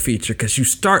your Drake feature? Because you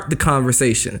start the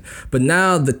conversation, but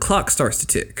now the clock starts to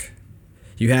tick.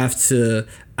 You have to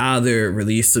either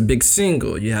release a big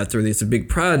single, you have to release a big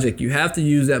project, you have to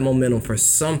use that momentum for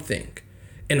something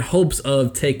in hopes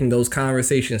of taking those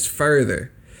conversations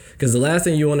further. Because the last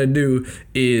thing you want to do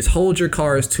is hold your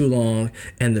cars too long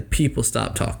and the people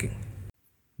stop talking.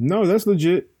 No, that's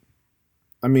legit.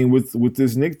 I mean, with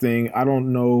this Nick thing, I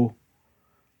don't know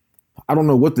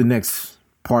what the next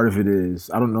part of it is.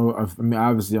 I don't know. I mean,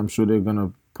 obviously, I'm sure they're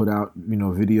gonna put out,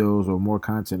 videos or more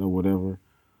content or whatever.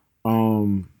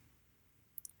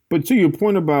 But to your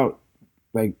point about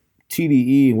like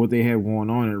TDE and what they have going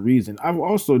on at Reason, I've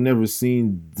also never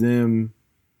seen them.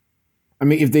 I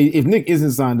mean, if Nick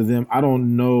isn't signed to them, I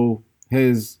don't know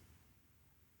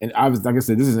and obviously, like I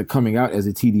said, this isn't coming out as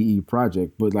a TDE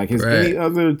project, but like has any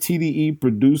other TDE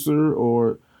producer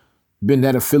or been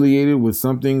that affiliated with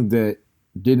something that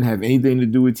didn't have anything to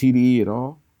do with TDE at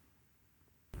all?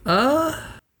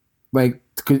 Like,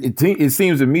 it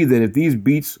seems to me that if these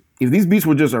beats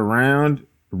were just around,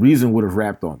 Reason would have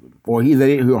rapped on them, or he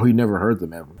never heard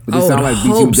them ever. But they sound like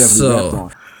beats he would definitely rapped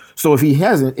on. So if he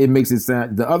hasn't, it makes it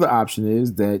sound. The other option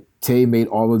is that Tay made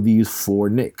all of these for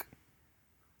Nick,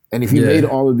 and if he made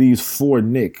all of these for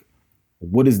Nick,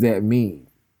 what does that mean?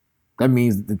 That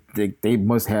means that they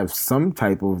must have some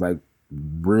type of like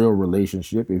real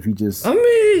relationship. If he just, I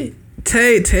mean,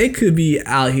 Tay could be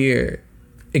out here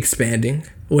expanding,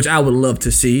 which I would love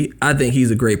to see. I think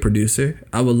he's a great producer.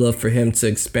 I would love for him to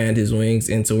expand his wings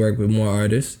and to work with more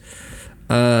artists.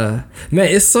 Man,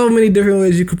 it's so many different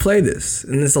ways you could play this,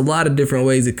 and there's a lot of different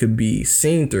ways it could be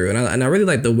seen through. And I really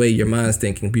like the way your mind's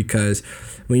thinking, because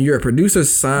when you're a producer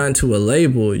signed to a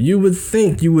label, you would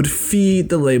think you would feed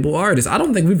the label artist. I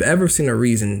don't think we've ever seen a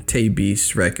Reason Tay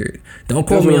Beast record. Don't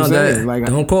quote me on that. Like,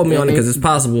 don't quote me on it because it's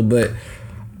possible, but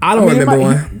I don't remember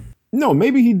one. No,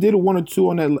 maybe he did one or two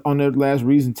on that last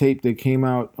Reason tape that came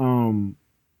out.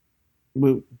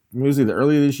 But it was either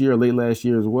earlier this year or late last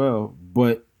year as well.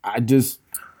 But I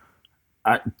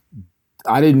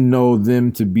didn't know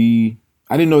them to be.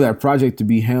 I didn't know that project to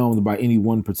be helmed by any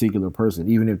one particular person,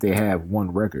 even if they have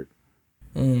one record.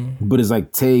 But it's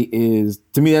like Tay is,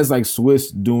 to me, that's like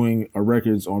Swiss doing a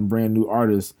records on brand new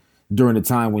artists during the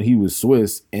time when he was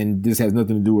Swiss, and this has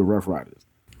nothing to do with Rough Riders.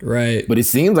 Right. But it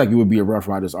seems like it would be a Rough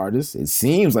Riders artist. It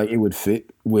seems like it would fit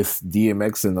with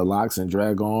DMX and the Lox and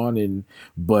Drag On,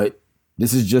 but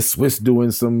this is just Swiss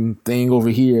doing some thing over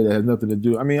here that has nothing to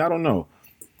do. I mean, I don't know.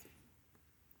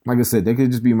 Like I said, that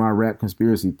could just be my rap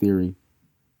conspiracy theory.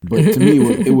 But to me,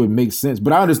 it would make sense.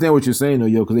 But I understand what you're saying, though,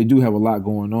 because they do have a lot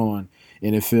going on,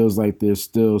 and it feels like there's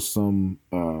still some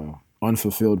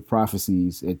unfulfilled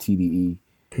prophecies at TDE.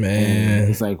 Man,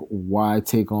 and it's like, why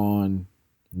take on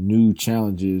new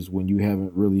challenges when you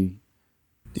haven't really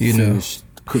finished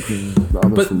cooking the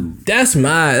other food? That's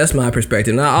my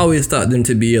perspective. And I always thought them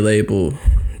to be a label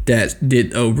that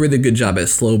did a really good job at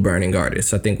slow burning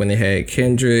artists. I think when they had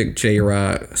Kendrick,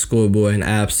 J-Rock, Schoolboy, and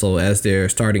Absol as their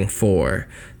starting four,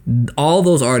 all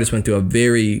those artists went through a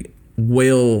very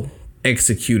well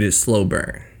executed slow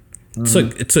burn.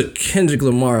 It took Kendrick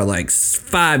Lamar like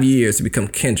 5 years to become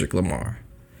Kendrick Lamar.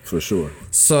 For sure.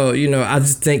 So, I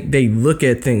just think they look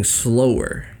at things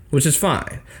slower, which is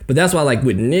fine. But that's why, like,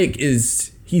 with Nick,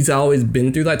 he's always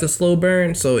been through, like, the slow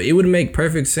burn. So it would make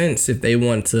perfect sense if they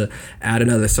want to add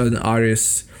another Southern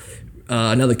artist,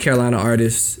 another Carolina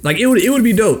artist. Like, it would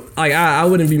be dope. Like, I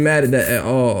wouldn't be mad at that at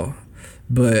all.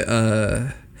 But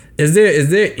is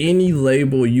there any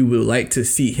label you would like to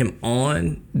see him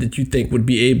on that you think would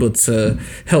be able to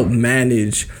help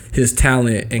manage his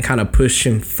talent and kind of push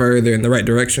him further in the right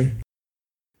direction?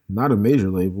 Not a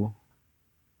major label.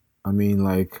 I mean,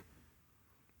 like,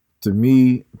 to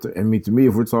me,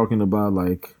 if we're talking about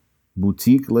like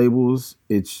boutique labels,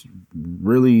 it's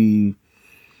really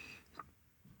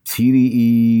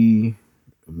TDE,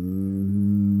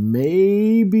 maybe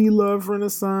Love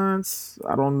Renaissance.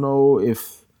 I don't know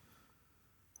if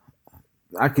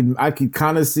I could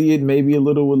kind of see it maybe a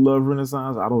little with Love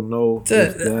Renaissance. I don't know.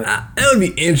 That would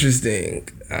be interesting.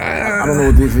 I don't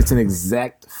know if it's an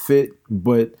exact fit,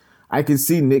 but I can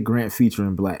see Nick Grant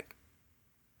featuring Black.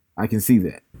 I can see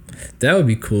that. That would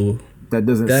be cool. That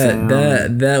doesn't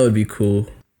that would be cool.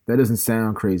 That doesn't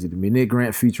sound crazy to me. Nick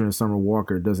Grant featuring Summer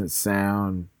Walker doesn't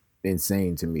sound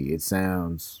insane to me. It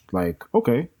sounds like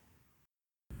okay.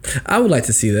 I would like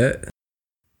to see that.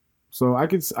 So I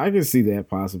could see that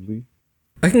possibly.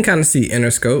 I can kind of see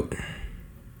Interscope.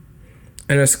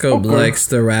 Interscope likes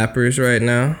the rappers right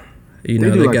now. You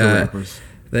know,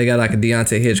 they got like a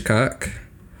Deontay Hitchcock,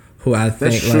 who I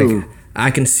think like I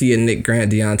can see a Nick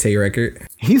Grant Deontay record.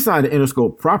 He signed to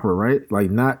Interscope proper, right? Like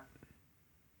not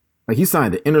like he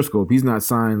signed to Interscope. He's not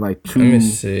signed like to. Let me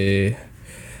see.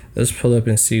 Let's pull up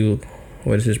and see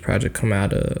what does his project come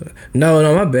out of.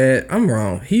 No, my bad. I'm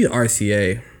wrong. He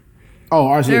RCA. Oh,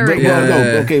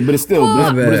 RCA. Okay, but it's still,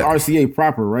 but it's RCA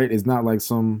proper, right? It's not like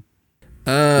some.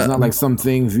 It's not like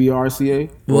something via RCA.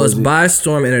 Well, it's By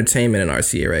Storm Entertainment and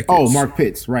RCA Records. Oh, Mark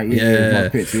Pitts, right? Yeah.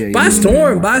 Mark Pitts. Yeah. By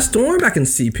Storm, I can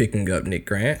see picking up Nick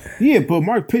Grant. Yeah, but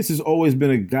Mark Pitts has always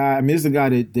been a guy. I mean, this is a guy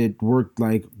that worked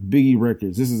like Biggie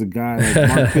Records. This is a guy like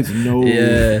Mark Pitts knows.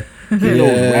 He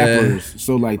knows rappers.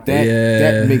 So like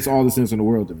that makes all the sense in the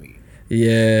world to me.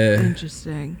 Yeah.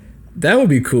 Interesting. That would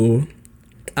be cool.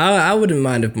 I wouldn't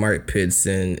mind if Mark Pitts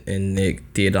and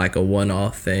Nick did like a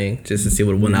one-off thing just to see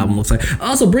what one album looks like.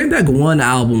 Also, bring back one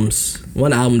album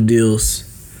deals.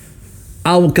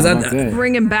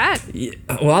 Bring him back.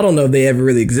 Well, I don't know if they ever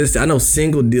really existed. I know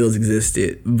single deals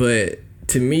existed, but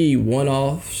to me,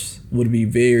 one-offs would be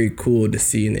very cool to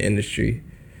see in the industry.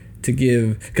 To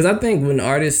give, because I think when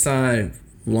artists sign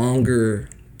longer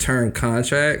term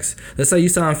contracts, let's say you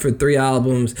signed for 3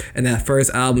 albums and that first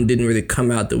album didn't really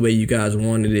come out the way you guys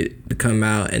wanted it to come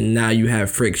out, and now you have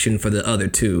friction for the other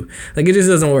 2. Like, it just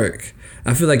doesn't work.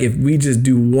 I feel like if we just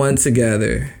do one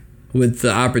together with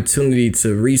the opportunity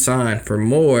to re-sign for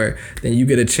more, then you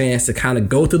get a chance to kind of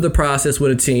go through the process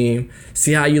with a team,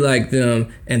 see how you like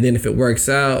them, and then if it works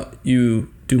out,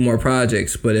 you do more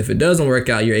projects. But if it doesn't work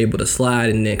out, you're able to slide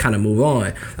and then kind of move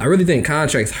on. I really think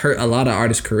contracts hurt a lot of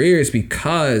artists' careers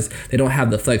because they don't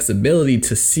have the flexibility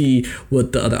to see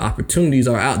what the other opportunities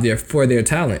are out there for their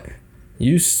talent.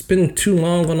 You spend too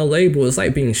long on a label, it's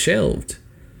like being shelved.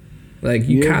 Like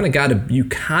you kind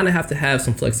of have to have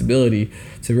some flexibility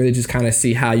to really just kind of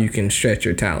see how you can stretch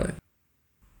your talent.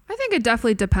 I think it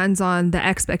definitely depends on the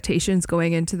expectations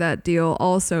going into that deal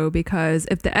also, because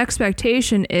if the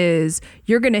expectation is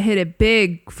you're going to hit it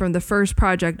big from the first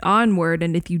project onward,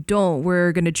 and if you don't,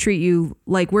 we're going to treat you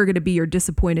like we're going to be your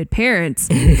disappointed parents,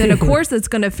 then of course it's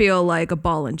going to feel like a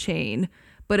ball and chain.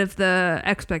 But if the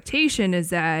expectation is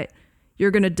that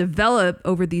you're going to develop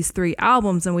over these 3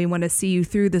 albums and we want to see you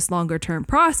through this longer term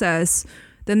process,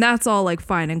 then that's all like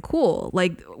fine and cool.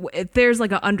 Like if there's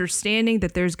like an understanding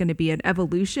that there's going to be an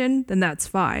evolution, then that's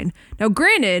fine. Now,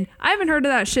 granted, I haven't heard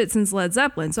of that shit since Led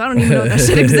Zeppelin, so I don't even know if that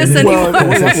shit exists anymore.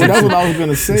 Well, that's what I was going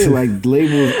to say. Like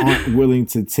labels aren't willing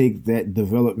to take that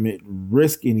development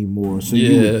risk anymore. So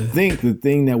you would think the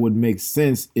thing that would make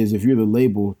sense is if you're the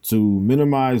label to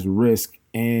minimize risk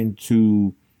and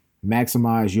to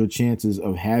maximize your chances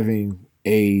of having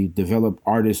a developed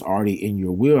artist already in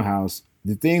your wheelhouse.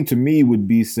 The thing to me would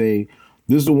be, say,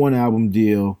 this is a 1 album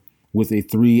deal with a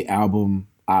 3 album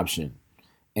option.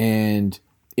 And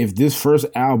if this first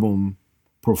album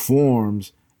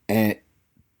performs at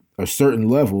a certain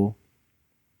level,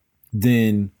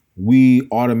 then we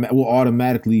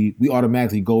automatically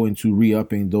go into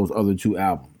re-upping those other 2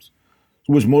 albums,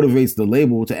 which motivates the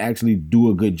label to actually do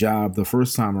a good job the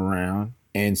first time around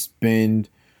and spend,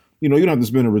 you don't have to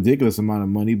spend a ridiculous amount of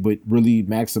money, but really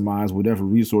maximize whatever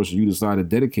resources you decide to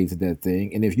dedicate to that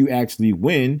thing. And if you actually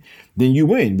win, then you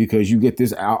win because you get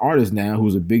this artist now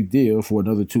who's a big deal for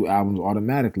another 2 albums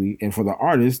automatically. And for the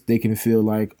artist, they can feel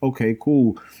like, okay,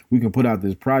 cool, we can put out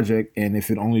this project. And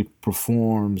if it only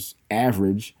performs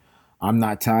average, I'm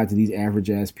not tied to these average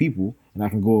ass people and I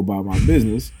can go about my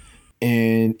business.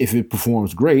 And if it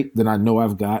performs great, then I know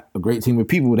I've got a great team of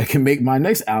people that can make my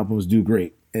next albums do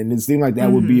great. And it seemed like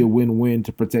that would be a win-win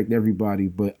to protect everybody.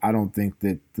 But I don't think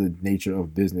that the nature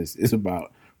of business is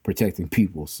about protecting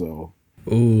people. So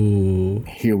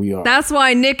here we are. That's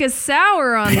why Nick is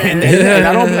sour on this. and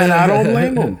I don't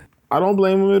blame him. I don't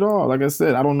blame him at all. Like I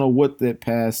said, I don't know what that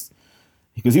past,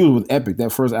 because he was with Epic.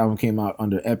 That first album came out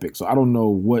under Epic. So I don't know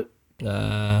what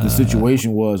the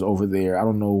situation was over there. I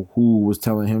don't know who was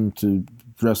telling him to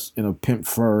dress in a pimp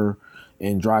fur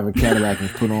and drive a Cadillac and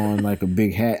put on like a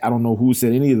big hat. I don't know who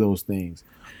said any of those things,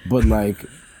 but like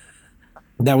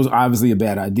that was obviously a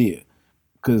bad idea.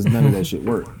 because none of that shit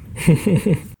worked.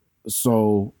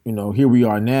 So, here we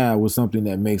are now with something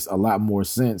that makes a lot more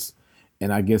sense.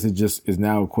 And I guess it just is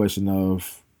now a question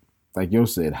of, like Yo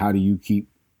said, how do you keep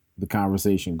the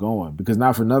conversation going? Because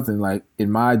not for nothing, like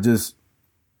in my just,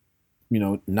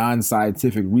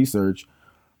 non-scientific research,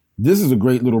 this is a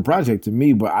great little project to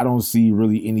me, but I don't see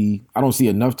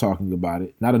enough talking about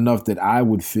it. Not enough that I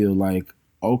would feel like,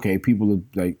 okay, people are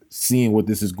like seeing what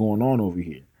this is going on over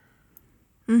here.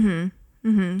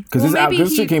 Because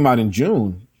this shit came out in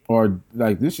June. Or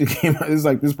like this shit came out. It's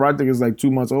like this project is like 2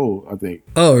 months old, I think.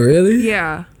 Oh, really?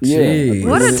 Yeah. Jeez.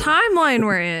 What a timeline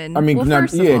we're in. I mean,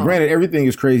 granted, everything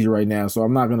is crazy right now, so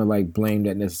I'm not gonna like blame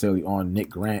that necessarily on Nick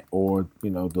Grant or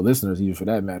the listeners, even for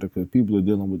that matter, because people are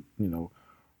dealing with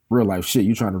real life shit.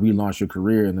 You're trying to relaunch your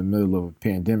career in the middle of a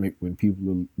pandemic when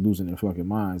people are losing their fucking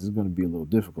minds. It's gonna be a little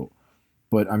difficult.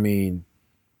 But I mean,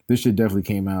 this shit definitely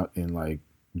came out in like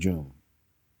June.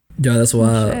 Yeah, that's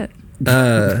wild.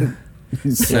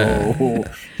 So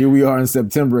here we are in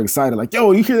September, excited, like,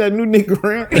 yo, you hear that new Nick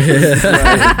Grant?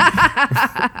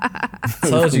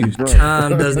 Told you,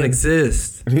 time doesn't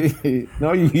exist.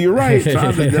 No, you're right.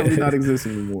 Time does definitely not exist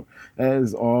anymore. That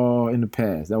is all in the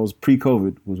past. That was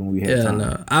pre-COVID was when we had time.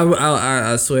 No,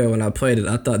 I swear when I played it,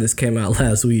 I thought this came out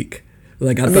last week.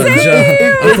 Like I thought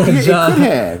it could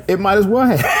have. It might as well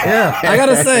have. Yeah, I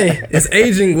gotta say, it's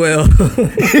aging well.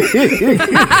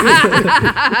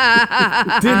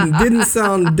 didn't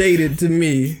sound dated to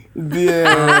me.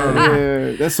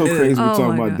 Yeah. That's so crazy. We're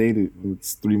talking about dated.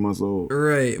 It's 3 months old.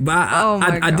 Right, but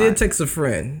I did text a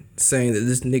friend saying that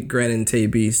this Nick Grant and Tay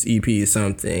Beast EP is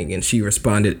something, and she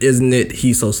responded, "Isn't it?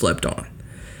 He's so slept on."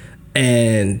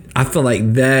 And I feel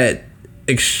like that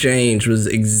exchange was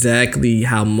exactly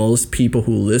how most people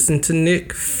who listen to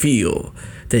Nick feel,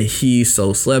 that he's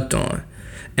so slept on.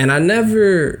 And I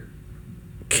never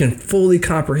can fully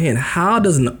comprehend, how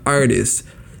does an artist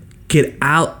get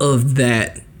out of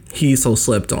that he's so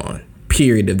slept on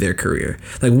period of their career?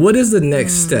 Like, what is the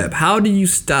next step? How do you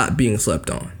stop being slept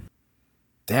on?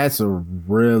 That's a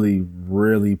really,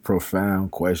 really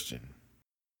profound question.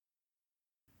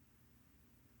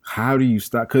 How do you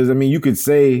stop? Because I mean, you could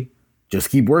say just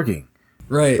keep working.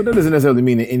 Right. But that doesn't necessarily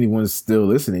mean that anyone's still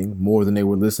listening more than they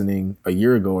were listening a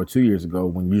year ago or 2 years ago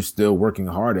when you're still working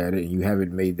hard at it and you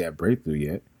haven't made that breakthrough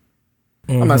yet.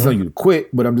 I'm not telling you to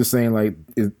quit, but I'm just saying, like,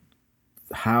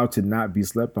 how to not be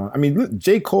slept on. I mean, look,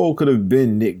 J. Cole could have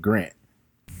been Nick Grant.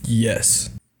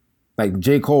 Yes. Like,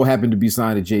 J. Cole happened to be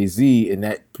signed to Jay-Z, and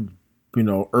that,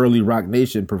 early Rock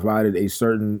Nation provided a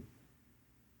certain...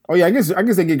 Oh yeah, I guess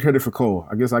they get credit for Cole.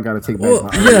 I guess I gotta take back my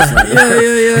yeah.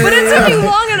 But it took you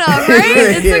long enough, right?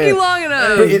 It took you long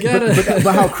enough.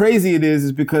 But how crazy it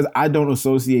is because I don't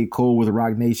associate Cole with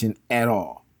Rock Nation at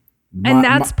all. And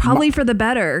that's probably for the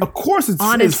better. Of course, it's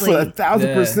for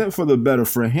 1,000% for the better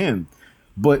for him.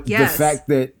 But the fact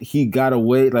that he got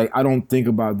away, like, I don't think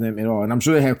about them at all. And I'm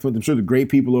sure the great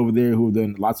people over there who have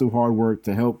done lots of hard work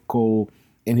to help Cole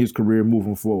in his career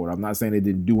moving forward. I'm not saying they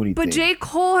didn't do anything. But J.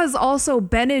 Cole has also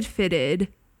benefited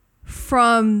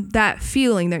from that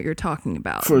feeling that you're talking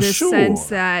about. For this sure. sense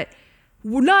that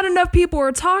not enough people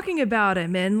are talking about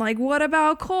him. And like, what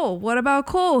about Cole? What about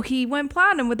Cole? He went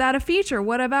platinum without a feature.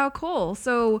 What about Cole?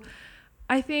 So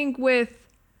I think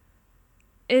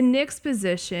in Nick's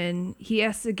position, he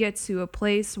has to get to a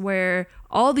place where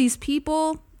all these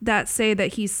people that say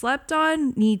that he slept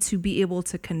on need to be able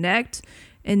to connect.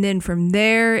 And then from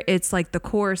there, it's like the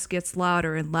chorus gets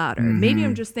louder and louder. Maybe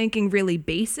I'm just thinking really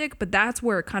basic, but that's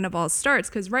where it kind of all starts.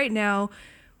 Because right now,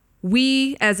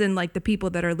 we, as in like the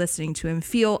people that are listening to him,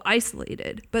 feel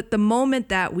isolated. But the moment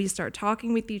that we start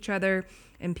talking with each other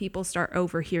and people start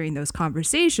overhearing those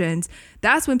conversations,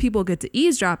 that's when people get to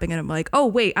eavesdropping and I'm like, oh,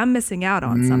 wait, I'm missing out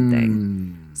on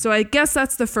something. So I guess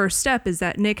that's the first step, is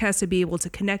that Nick has to be able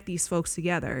to connect these folks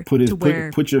together.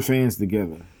 Put your fans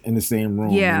together in the same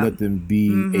room and let them be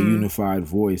a unified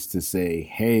voice to say,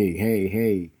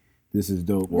 hey, this is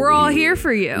dope. We're all here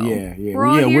for you. Yeah. We're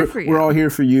all here for you. We're all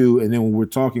here for you. And then when we're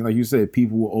talking, like you said,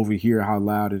 people will overhear how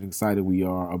loud and excited we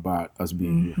are about us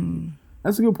being here for you.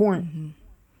 That's a good point.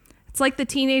 It's like the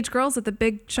teenage girls at the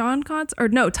Big Sean concert, or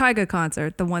no, Tyga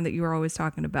concert, the one that you were always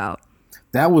talking about.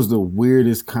 That was the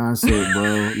weirdest concert,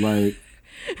 bro. Like,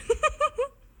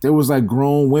 there was like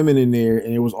grown women in there,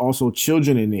 and there was also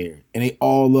children in there, and they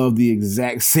all loved the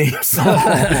exact same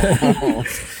song.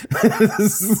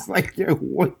 This is like, yo,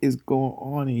 what is going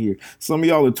on here? Some of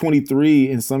y'all are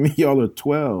 23, and some of y'all are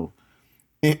 12.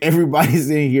 And everybody's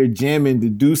in here jamming the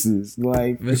deuces.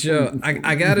 Like, but yo,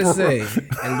 I gotta say,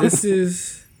 and this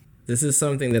is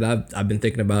something that I've been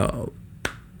thinking about.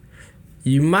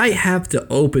 You might have to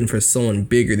open for someone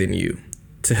bigger than you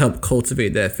to help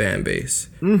cultivate that fan base.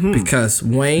 Because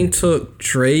Wayne took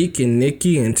Drake and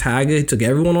Nicki and Tyga, took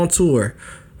everyone on tour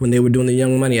when they were doing the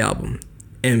Young Money album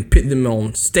and put them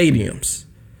on stadiums.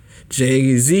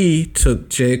 Jay-Z took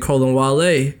J. Cole and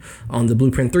Wale on the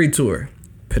Blueprint 3 tour,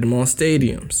 put them on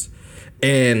stadiums.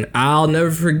 And I'll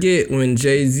never forget when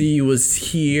Jay-Z was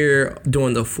here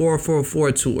doing the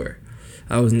 444 tour.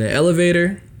 I was in the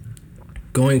elevator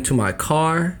going to my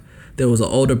car. There was an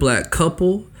older black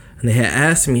couple, and they had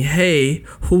asked me, hey,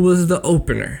 who was the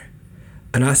opener?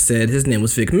 And I said his name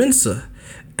was Vic Mensa.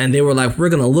 And they were like, we're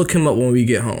going to look him up when we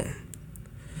get home.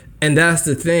 And that's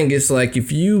the thing. It's like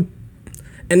if you...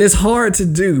 And it's hard to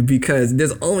do because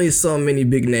there's only so many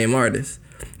big name artists.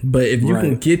 But if you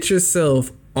can get yourself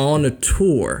on a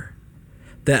tour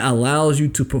that allows you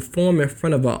to perform in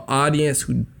front of an audience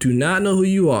who do not know who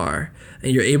you are,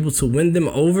 and you're able to win them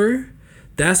over,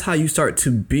 that's how you start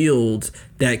to build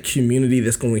that community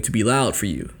that's going to be loud for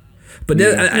you. But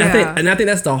then I think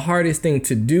that's the hardest thing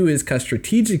to do, is because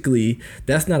strategically,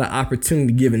 that's not an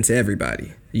opportunity given to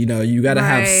everybody. You know, you got to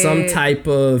have some type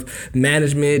of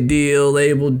management deal,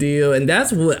 label deal. And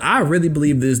that's what I really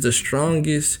believe is the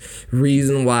strongest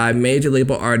reason why major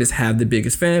label artists have the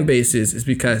biggest fan bases, is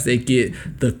because they get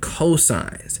the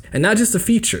cosigns and not just a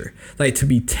feature. Like, to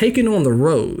be taken on the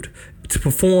road to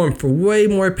perform for way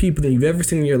more people than you've ever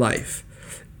seen in your life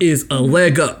is a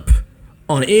leg up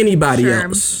on anybody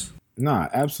else. Nah,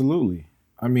 absolutely.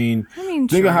 I mean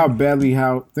think of how badly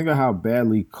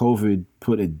COVID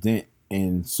put a dent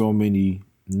in so many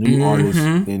new artists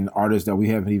and artists that we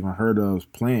haven't even heard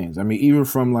of plans. I mean,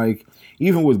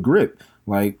 even with Grip,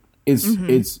 like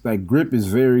it's like Grip is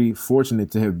very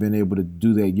fortunate to have been able to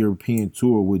do that European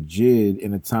tour with JID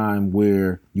in a time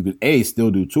where you could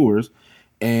still do tours,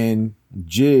 and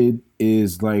JID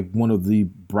is like one of the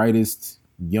brightest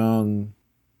young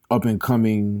up and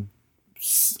coming,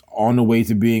 on the way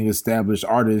to being established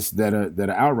artists that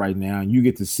are out right now, and you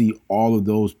get to see all of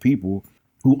those people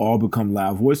who all become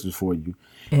loud voices for you.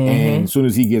 And as soon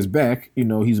as he gets back, you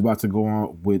know, he was about to go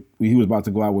out with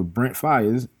Brent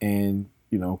Faiyaz, and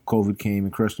you know, COVID came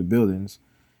and crushed the buildings,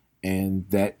 and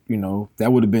that, you know,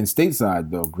 that would have been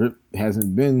stateside though. Grip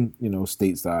hasn't been, you know,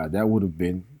 stateside. That would have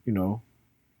been, you know,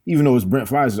 even though it's Brent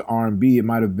Faiyaz's R&B, it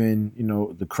might have been, you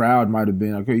know, the crowd might have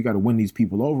been, okay, you got to win these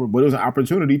people over. But it was an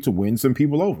opportunity to win some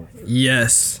people over.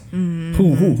 Yes.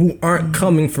 Who aren't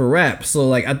coming for rap. So,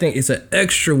 like, I think it's an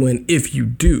extra win if you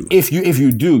do. If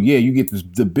you do, yeah, you get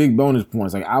the big bonus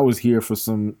points. Like, I was here for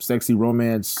some sexy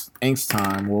romance angst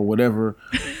time or whatever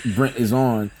Brent is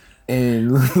on.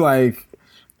 And, like,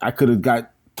 I could have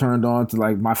got turned on to,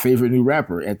 like, my favorite new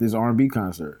rapper at this R&B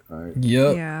concert. Right?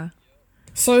 Yep. Yeah.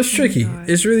 So it's tricky.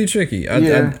 It's really tricky.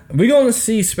 We're going to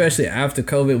see, especially after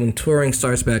COVID, when touring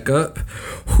starts back up,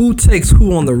 who takes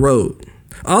who on the road.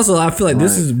 Also, I feel like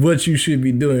this is what you should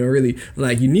be doing, really.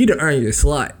 Like, you need to earn your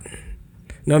slot.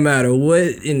 No matter what,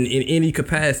 in any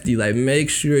capacity, like, make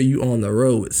sure you on the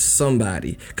road with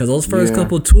somebody. Because those first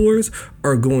couple tours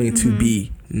are going to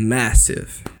be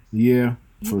massive. Yeah,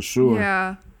 for sure.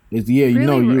 Yeah. You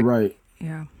know, you're right.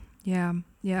 Yeah.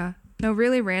 No,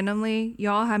 really randomly,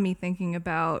 y'all had me thinking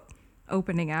about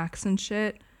opening acts and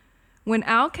shit. When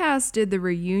Outkast did the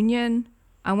reunion,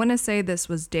 I want to say this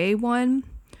was day one.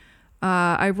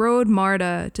 I rode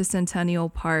MARTA to Centennial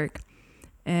Park,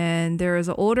 and there was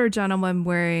an older gentleman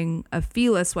wearing a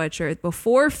Fila sweatshirt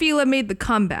before Fila made the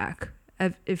comeback,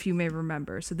 if you may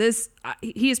remember. So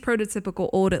he is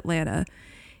prototypical old Atlanta.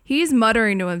 He's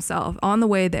muttering to himself on the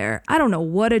way there, I don't know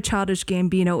what a Childish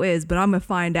Gambino is, but I'm going to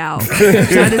find out.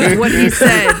 That is what he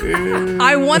said.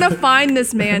 I want to find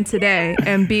this man today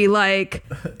and be like,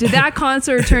 did that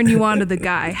concert turn you on to the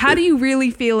guy? How do you really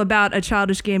feel about a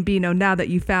Childish Gambino now that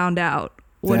you found out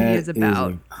what he is about?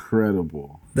 Is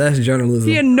incredible. That's journalism.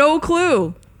 He had no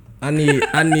clue. I need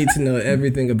to know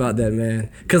everything about that man.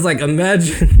 Cause like,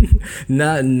 imagine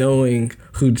not knowing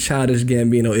who Childish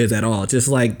Gambino is at all. Just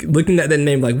like looking at that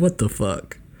name, like, what the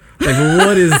fuck? Like,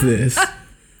 what is this?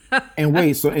 And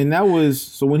wait, so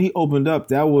when he opened up,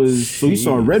 so you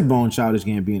saw Redbone Childish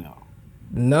Gambino.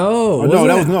 No,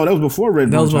 that was before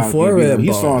Redbone. That was before Redbone.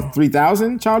 He saw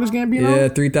 3000 Childish Gambino. Yeah,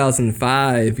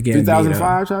 3005 Gambino.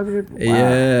 3005 Childish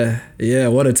Gambino. Wow. Yeah,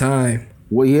 what a time.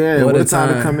 Well, yeah, what a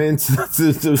time to come in to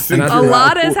figure out. A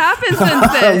lot has happened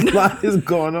since then. A lot is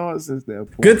going on since that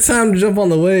point. Good time to jump on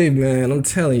the wave, man. I'm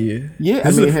telling you. Yeah,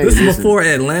 this is before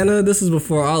Atlanta. This is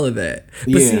before all of that.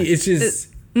 But see, it's just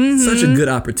such a good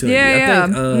opportunity. I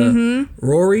think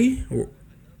Rory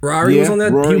was on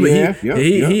that.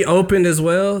 He opened as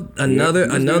well.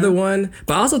 Another one.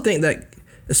 But I also think that,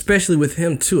 especially with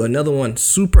him too, another one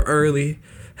super early,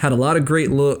 had a lot of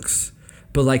great looks.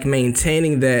 but like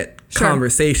maintaining that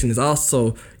conversation is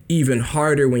also even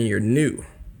harder when you're new.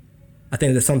 I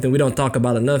think that's something we don't talk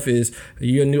about enough is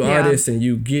you're a new artist and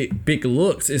you get big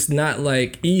looks. It's not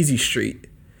like easy street.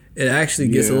 It actually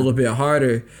gets a little bit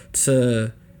harder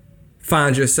to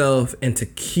find yourself and to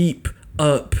keep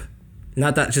up,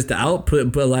 not that just the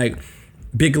output, but like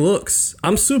big looks.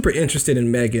 I'm super interested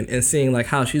in Megan and seeing like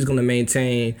how she's going to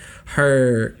maintain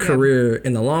her career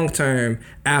in the long term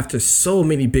after so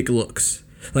many big looks.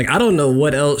 Like, I don't know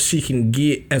what else she can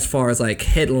get as far as like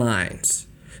headlines.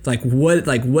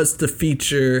 What's the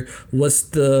feature? What's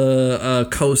the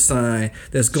cosign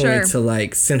that's going to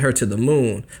like send her to the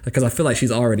moon? Because I feel like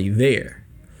she's already there.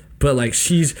 But like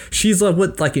she's like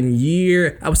what, like in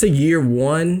I would say year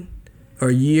 1 or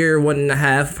year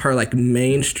 1.5 of her like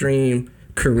mainstream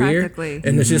career. Practically.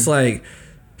 And it's just like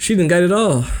she didn't got it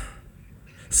all.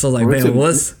 So like,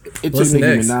 what's Nicki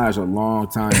next? Minaj a long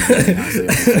time.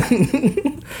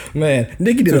 Man,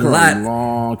 Nicki did a lot. A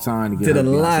long time to get. Did a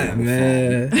lot,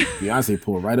 man. Beyonce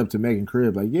pulled right up to Megan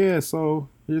crib like, yeah. So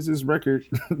here's this record.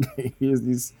 here's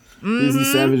these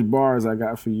savage bars I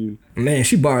got for you. Man,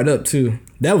 she barred up too.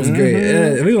 That was great.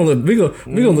 Yeah, we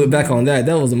gonna look back on that.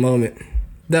 That was a moment.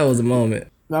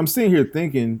 I'm sitting here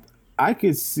thinking, I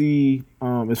could see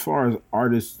as far as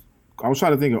artists. I was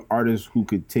trying to think of artists who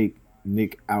could take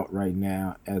Nick out right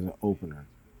now as an opener,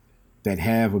 that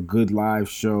have a good live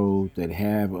show, that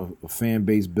have a fan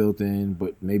base built in,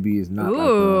 but maybe it's not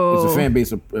it's a fan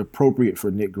base appropriate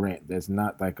for Nick Grant. That's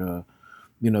not like a,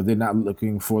 they're not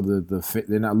looking for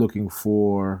they're not looking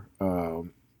for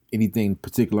anything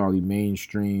particularly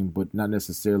mainstream, but not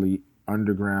necessarily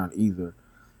underground either.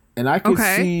 And I could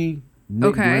see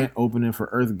Nick Grant opening for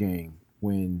Earth Gang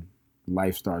when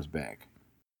life starts back.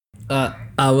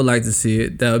 I would like to see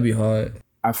it. That would be hard.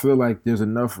 I feel like there's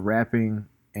enough rapping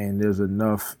and there's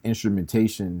enough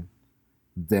instrumentation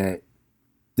that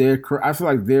I feel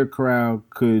like their crowd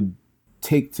could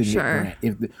take to Nick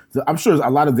Grant. I'm sure a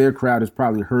lot of their crowd has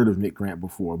probably heard of Nick Grant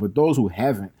before, but those who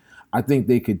haven't, I think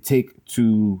they could take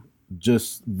to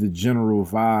just the general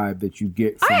vibe that you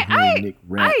get from hearing Nick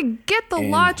rap. I get the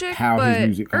logic,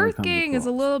 but Earth Gang is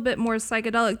a little bit more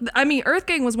psychedelic. I mean, Earth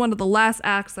Gang was one of the last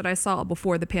acts that I saw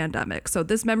before the pandemic, so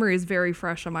this memory is very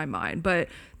fresh on my mind. But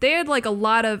they had like a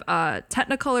lot of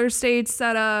Technicolor stage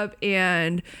set up,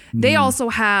 and they also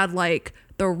had like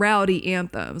the rowdy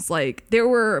anthems. Like there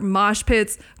were mosh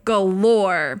pits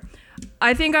galore.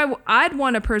 I think I'd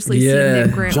want to personally see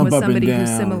Nick Grant with somebody who's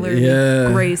similarly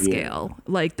grayscale,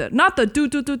 like not the do.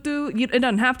 It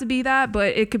doesn't have to be that,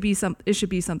 but it could be it should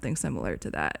be something similar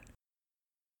to that.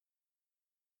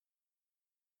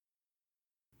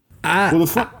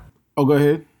 Go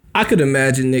ahead. I could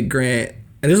imagine Nick Grant,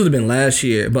 and this would have been last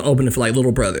year, but opening for like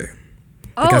Little Brother.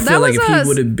 Like, I feel that like was if he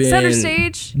would have been Center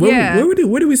Stage. Where did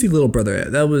we see Little Brother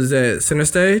at? That was at Center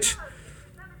Stage.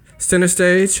 Center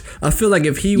Stage. I feel like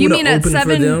if he would have opened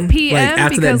for them, like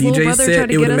after that DJ set,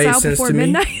 it would have made sense to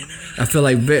me. I feel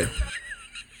like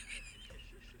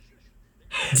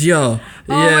Yo,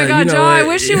 my God, Joe, I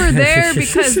wish you were there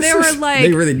because they were like,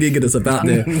 they really did get us up out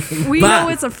there. We know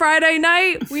it's a Friday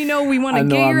night. We know we want to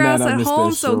get your ass at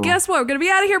home. So guess what? We're gonna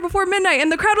be out of here before midnight.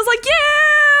 And the crowd was like,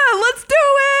 yeah, let's do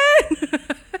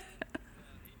it.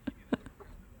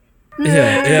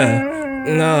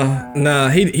 No,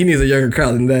 he needs a younger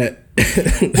crowd than that.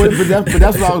 but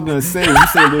that's what I was gonna say. You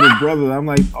say Little Brother, I'm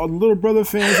like, Little Brother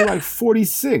fans are like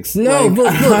 46. No, like,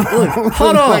 but look,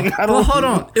 hold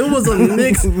on. It was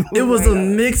a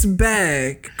mixed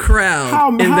bag crowd.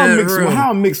 How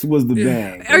mixed was the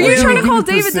bag? Are you trying to call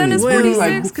David Dennis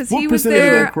 46 because he was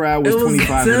there? That crowd was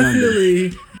 25 and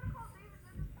under.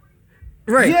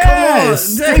 Right,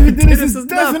 yes, David Dennis is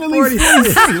definitely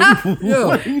 46.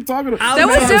 What are you talking about? That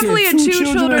was definitely a two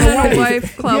children and a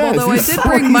wife club. Yes, although I did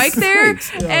bring Mike there,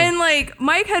 and like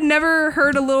Mike had never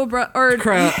heard a Little Brother or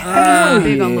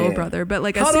big on Little Brother, but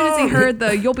like as soon as he heard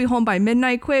the "You'll be home by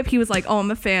midnight" quip, he was like, "Oh,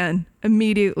 I'm a fan!"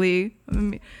 Immediately.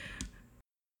 All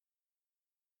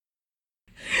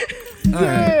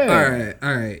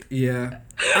right, yeah.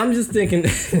 I'm just thinking.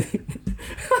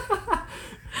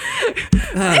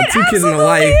 Two kids and a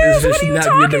wife should not be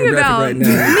a demographic right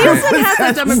now. Nielsen has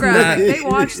that demographic. They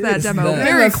watch that demo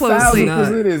very closely.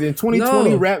 It is in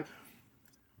 2020 rap.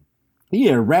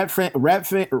 Yeah,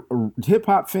 hip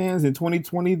hop fans in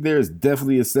 2020. There's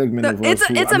definitely a segment of us.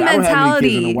 It's a mentality. I don't have any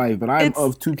kids and a wife, but I'm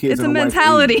of two kids and a wife. It's a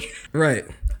mentality, right?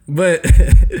 But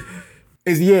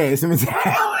it's a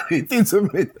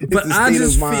mentality. But I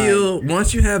just feel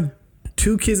once you have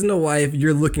two kids and a wife,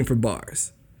 you're looking for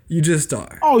bars. You just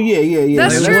are. Oh yeah.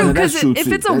 That's true because if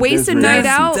it's a wasted night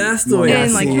out, that's the way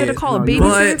and like you had to call a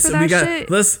babysitter for that shit.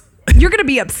 You're gonna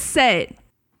be upset.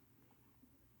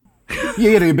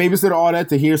 Yeah, they babysit all that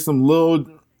to hear some little.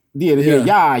 Yeah, they hear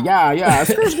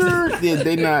skirt.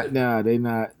 Yeah, they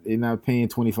not paying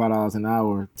 $25 an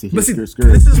hour to hear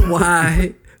skirt. This is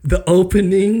why the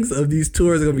openings of these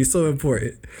tours are gonna be so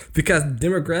important, because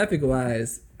demographic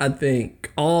wise, I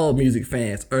think all music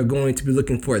fans are going to be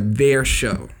looking for their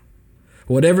show.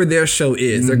 Whatever their show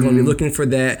is, they're going to be looking for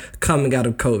that coming out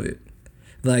of COVID.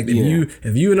 Like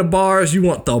if you in the bars, you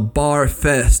want the bar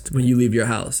fest when you leave your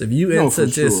house. If you into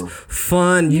just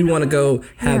fun, you want to go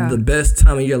have the best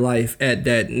time of your life at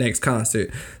that next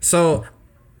concert. So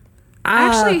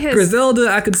actually, Griselda,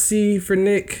 I could see for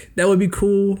Nick. That would be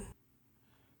cool.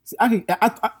 I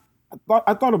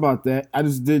thought about that. I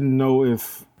just didn't know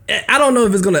if. I don't know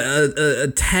if it's gonna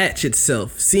attach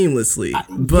itself seamlessly, I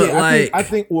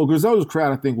think Griselda's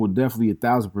crowd, I think, will definitely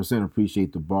 1,000%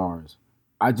 appreciate the bars.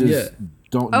 I just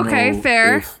don't know. Okay,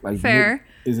 fair, if, fair. Nick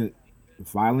isn't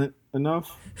violent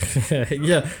enough. There's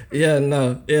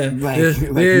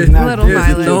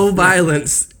no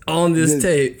violence on this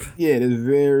tape. Yeah, there's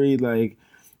very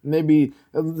maybe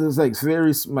there's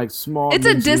very small. It's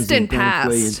a distant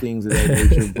past and things of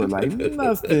that nature, but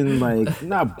nothing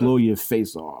not blow your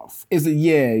face off. Is it?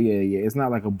 Yeah. It's not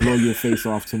like a blow your face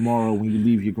off tomorrow when you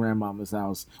leave your grandmama's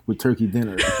house with turkey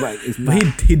dinner. It's not.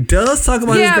 He does talk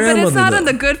about his grandmother. Yeah, but it's not in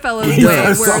the Goodfellas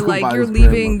way where you're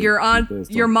leaving your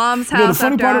mom's house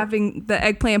after having the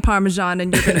eggplant parmesan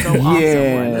and you're gonna go off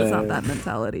someone. That's not that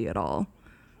mentality at all.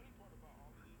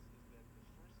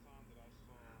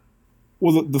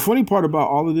 Well, the funny part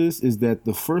about all of this is that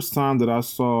the first time that I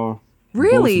saw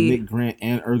both Nick Grant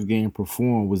and Earth Gang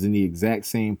perform was in the exact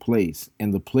same place,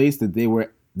 and the place that they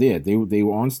were there, they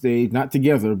were on stage, not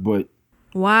together, but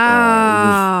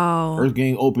wow, Earth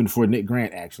Gang opened for Nick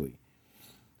Grant actually.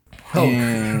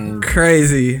 And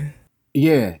crazy.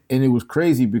 Yeah, and it was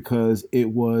crazy because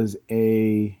it was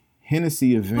a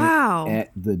Hennessy event at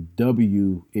the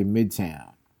W in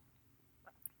Midtown,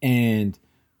 and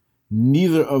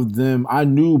neither of them, I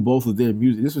knew both of their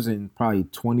music. This was in probably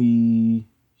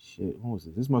what was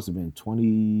it? This must have been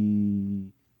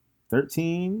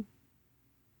 2013.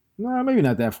 No, maybe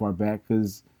not that far back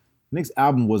because Nick's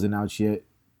album wasn't out yet.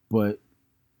 But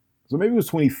so maybe it was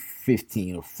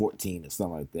 2015 or 14 or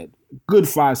something like that. Good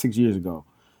 5-6 years ago.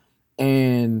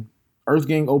 And Earth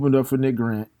Gang opened up for Nick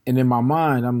Grant. And in my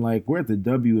mind, I'm like, we're at the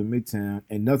W in Midtown,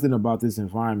 and nothing about this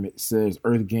environment says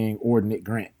Earth Gang or Nick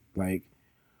Grant.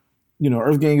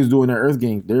 Earth Gang is doing their Earth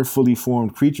Gang. They're fully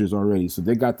formed creatures already. So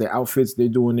they got their outfits. They're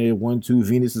doing their 1-2.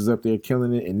 Venus is up there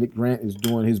killing it. And Nick Grant is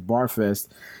doing his bar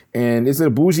fest. And it's a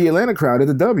bougie Atlanta crowd at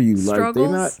the W.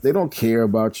 They don't care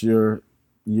about your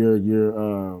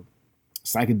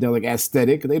psychedelic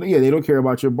aesthetic. They don't care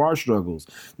about your bar struggles.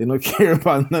 They don't care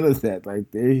about none of that.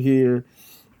 They're here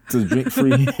to drink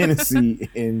free Hennessy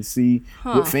and see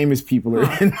what famous people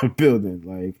are in the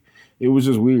building. It was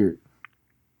just weird.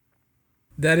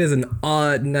 That is an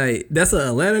odd night. That's an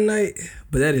Atlanta night,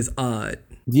 but that is odd.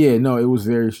 Yeah, no, it was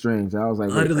very strange. I was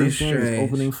like, utterly strange. Is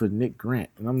opening for Nick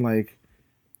Grant, and I'm like,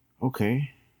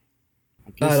 okay,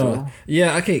 I guess so.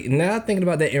 Yeah, okay. Now thinking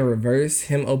about that in reverse,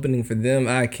 him opening for them,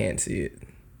 I can't see it.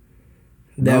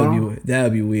 That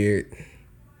would be weird.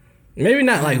 Maybe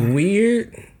not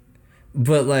weird,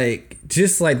 but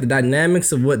just the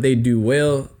dynamics of what they do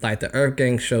well. The Earth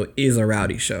Gang show is a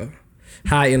rowdy show.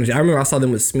 High energy. I remember I saw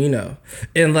them with Smino,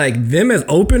 and them as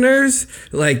openers,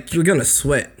 you're gonna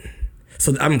sweat.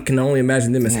 So I can only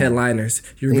imagine them as headliners.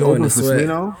 You're going to sweat.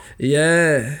 Smino?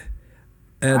 Yeah,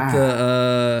 at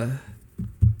the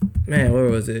where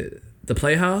was it? The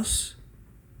Playhouse,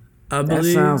 I believe.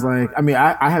 That sounds like. I mean,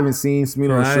 I haven't seen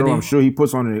Smino's show. I'm sure he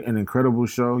puts on an incredible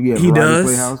show. Yeah, he does.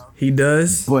 Playhouse. He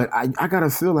does. But I gotta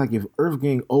feel like if Earth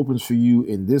Gang opens for you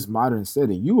in this modern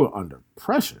setting, you are under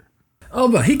pressure. Oh,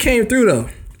 but he came through though.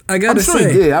 I gotta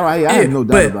say, he did. I have no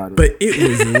doubt about it. But it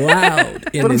was loud.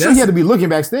 But I'm sure he had to be looking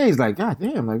backstage, God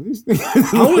damn, these things.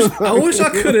 I wish I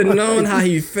could have known how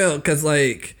he felt, because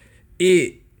that's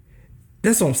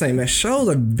what I'm saying, man. Shows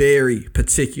are very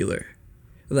particular.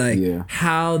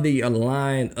 How they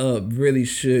align up really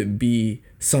should be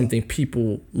something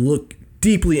people look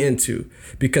deeply into,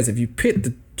 because if you pit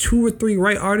the 2 or 3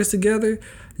 right artists together,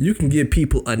 you can give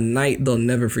people a night they'll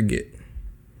never forget.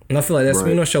 And I feel like that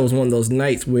Smino show was one of those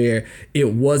nights where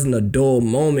it wasn't a dull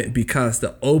moment because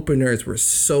the openers were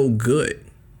so good.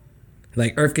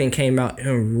 Earth Gang came out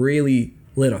and really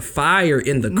lit a fire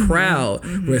in the crowd,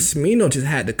 where Smino just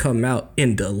had to come out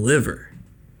and deliver.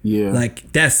 Yeah.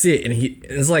 That's it. And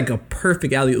it's a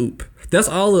perfect alley-oop. That's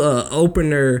all the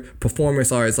opener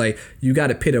performance are. It's you got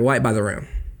to pit it right by the rim.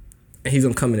 And he's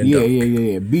going to come in and dunk.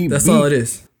 Yeah. That's all it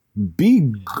is.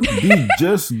 Be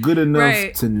just good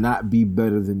enough to not be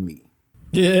better than me.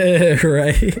 Yeah,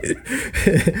 right.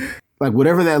 Like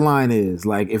whatever that line is.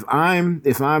 Like if I'm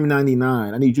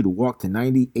 99, I need you to walk to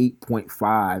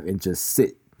 98.5 and just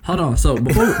sit. Hold on. So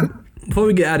before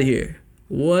we get out of here,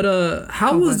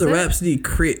 how was the Rhapsody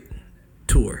Crit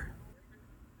tour?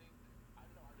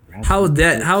 How was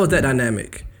that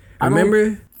dynamic? I do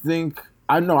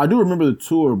remember the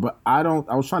tour, but I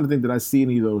was trying to think, did I see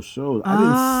any of those shows?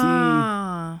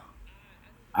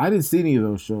 I didn't see any of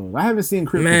those shows. I haven't seen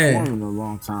Crit perform in a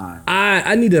long time.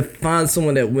 I need to find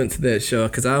someone that went to that show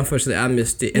because unfortunately I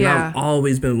missed it, and I've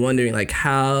always been wondering like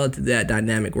how did that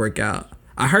dynamic work out.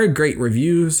 I heard great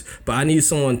reviews, but I need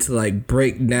someone to like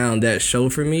break down that show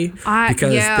for me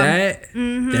because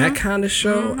that kind of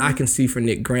show I can see for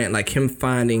Nick Grant, like him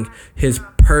finding his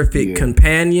perfect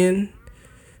companion.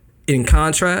 In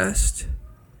contrast,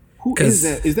 who is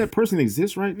that? Is that person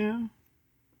exist right now?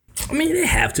 I mean, they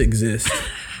have to exist.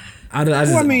 Maybe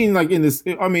they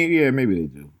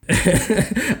do.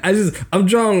 I'm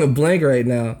drawing a blank right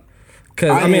now.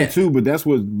 I am too, but that's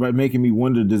what's making me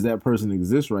wonder: does that person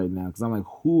exist right now? Because I'm like,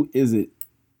 who is it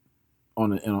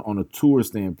on a tour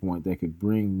standpoint that could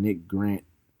bring Nick Grant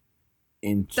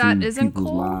into people's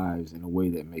lives in a way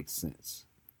that makes sense?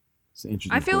 It's an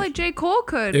interesting. I feel like J. Cole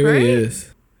could. It really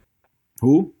is.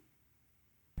 Who?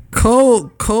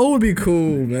 Cole would be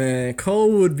cool, man.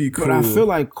 Cole would be cool. But I feel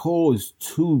like Cole is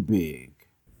too big.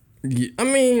 Yeah, I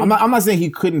mean, I'm not saying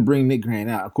he couldn't bring Nick Grant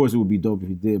out. Of course, it would be dope if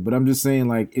he did. But I'm just saying,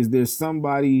 like, is there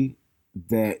somebody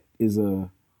that is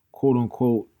a quote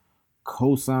unquote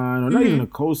cosign, or not even a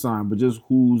cosign, but just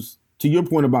who's, to your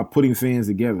point about putting fans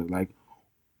together, like,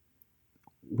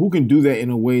 who can do that in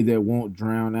a way that won't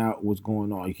drown out what's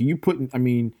going on? Can you put? I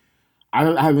mean,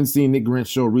 I haven't seen Nick Grant's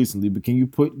show recently, but can you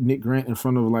put Nick Grant in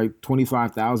front of like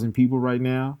 25,000 people right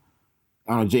now?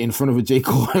 I don't know, in front of a J.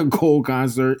 Cole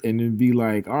concert, and then be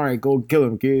like, all right, go kill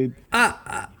him, kid.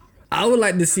 I would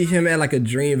like to see him at like a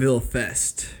Dreamville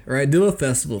Fest, right? Do a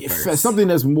festival first. Something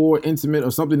that's more intimate,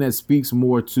 or something that speaks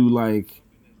more to like,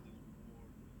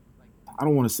 I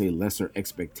don't want to say lesser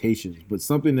expectations, but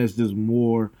something that's just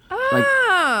more like.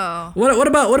 What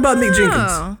about Mick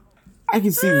Jenkins? I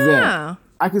can see that.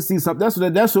 I can see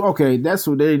something. That's what.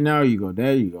 Now you go.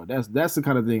 There you go. That's the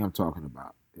kind of thing I'm talking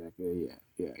about. Yeah.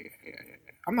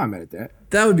 I'm not mad at that.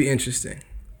 That would be interesting.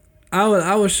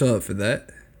 I would show up for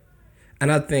that,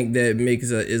 and I think that Mick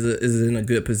is in a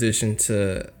good position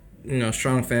to,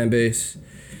 strong fan base,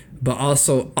 but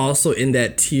also in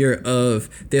that tier of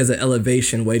there's an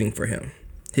elevation waiting for him.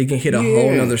 He can hit a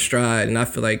whole nother stride, and I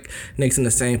feel like Nick's in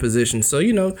the same position. So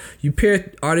you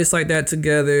pair artists like that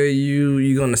together,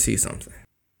 you're gonna see something.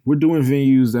 We're doing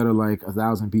venues that are like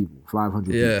 1,000 people,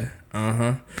 500 people.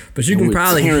 But you can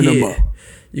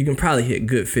probably hit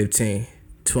good 15,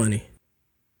 20.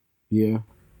 Yeah.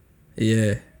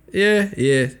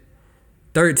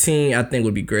 13, I think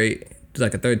would be great. Do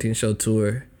like a 13 show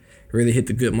tour. Really hit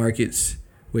the good markets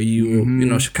where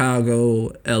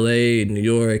Chicago, LA, New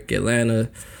York, Atlanta,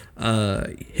 hit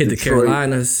Detroit. The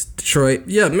Carolinas, Detroit.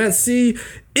 Yeah, man, see,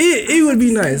 it would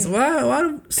be nice. Why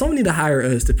do someone need to hire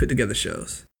us to put together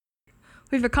shows?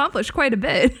 We've accomplished quite a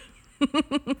bit. You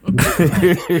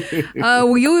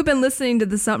have been listening to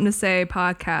the Something to Say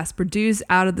podcast, produced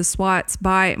out of the SWATs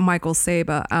by Michael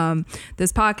Saba.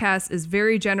 This podcast is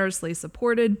very generously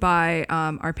supported by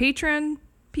our Patreon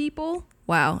people.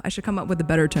 Wow, I should come up with a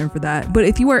better term for that. But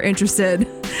if you are interested,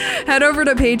 head over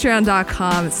to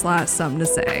patreon.com/something to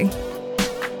say.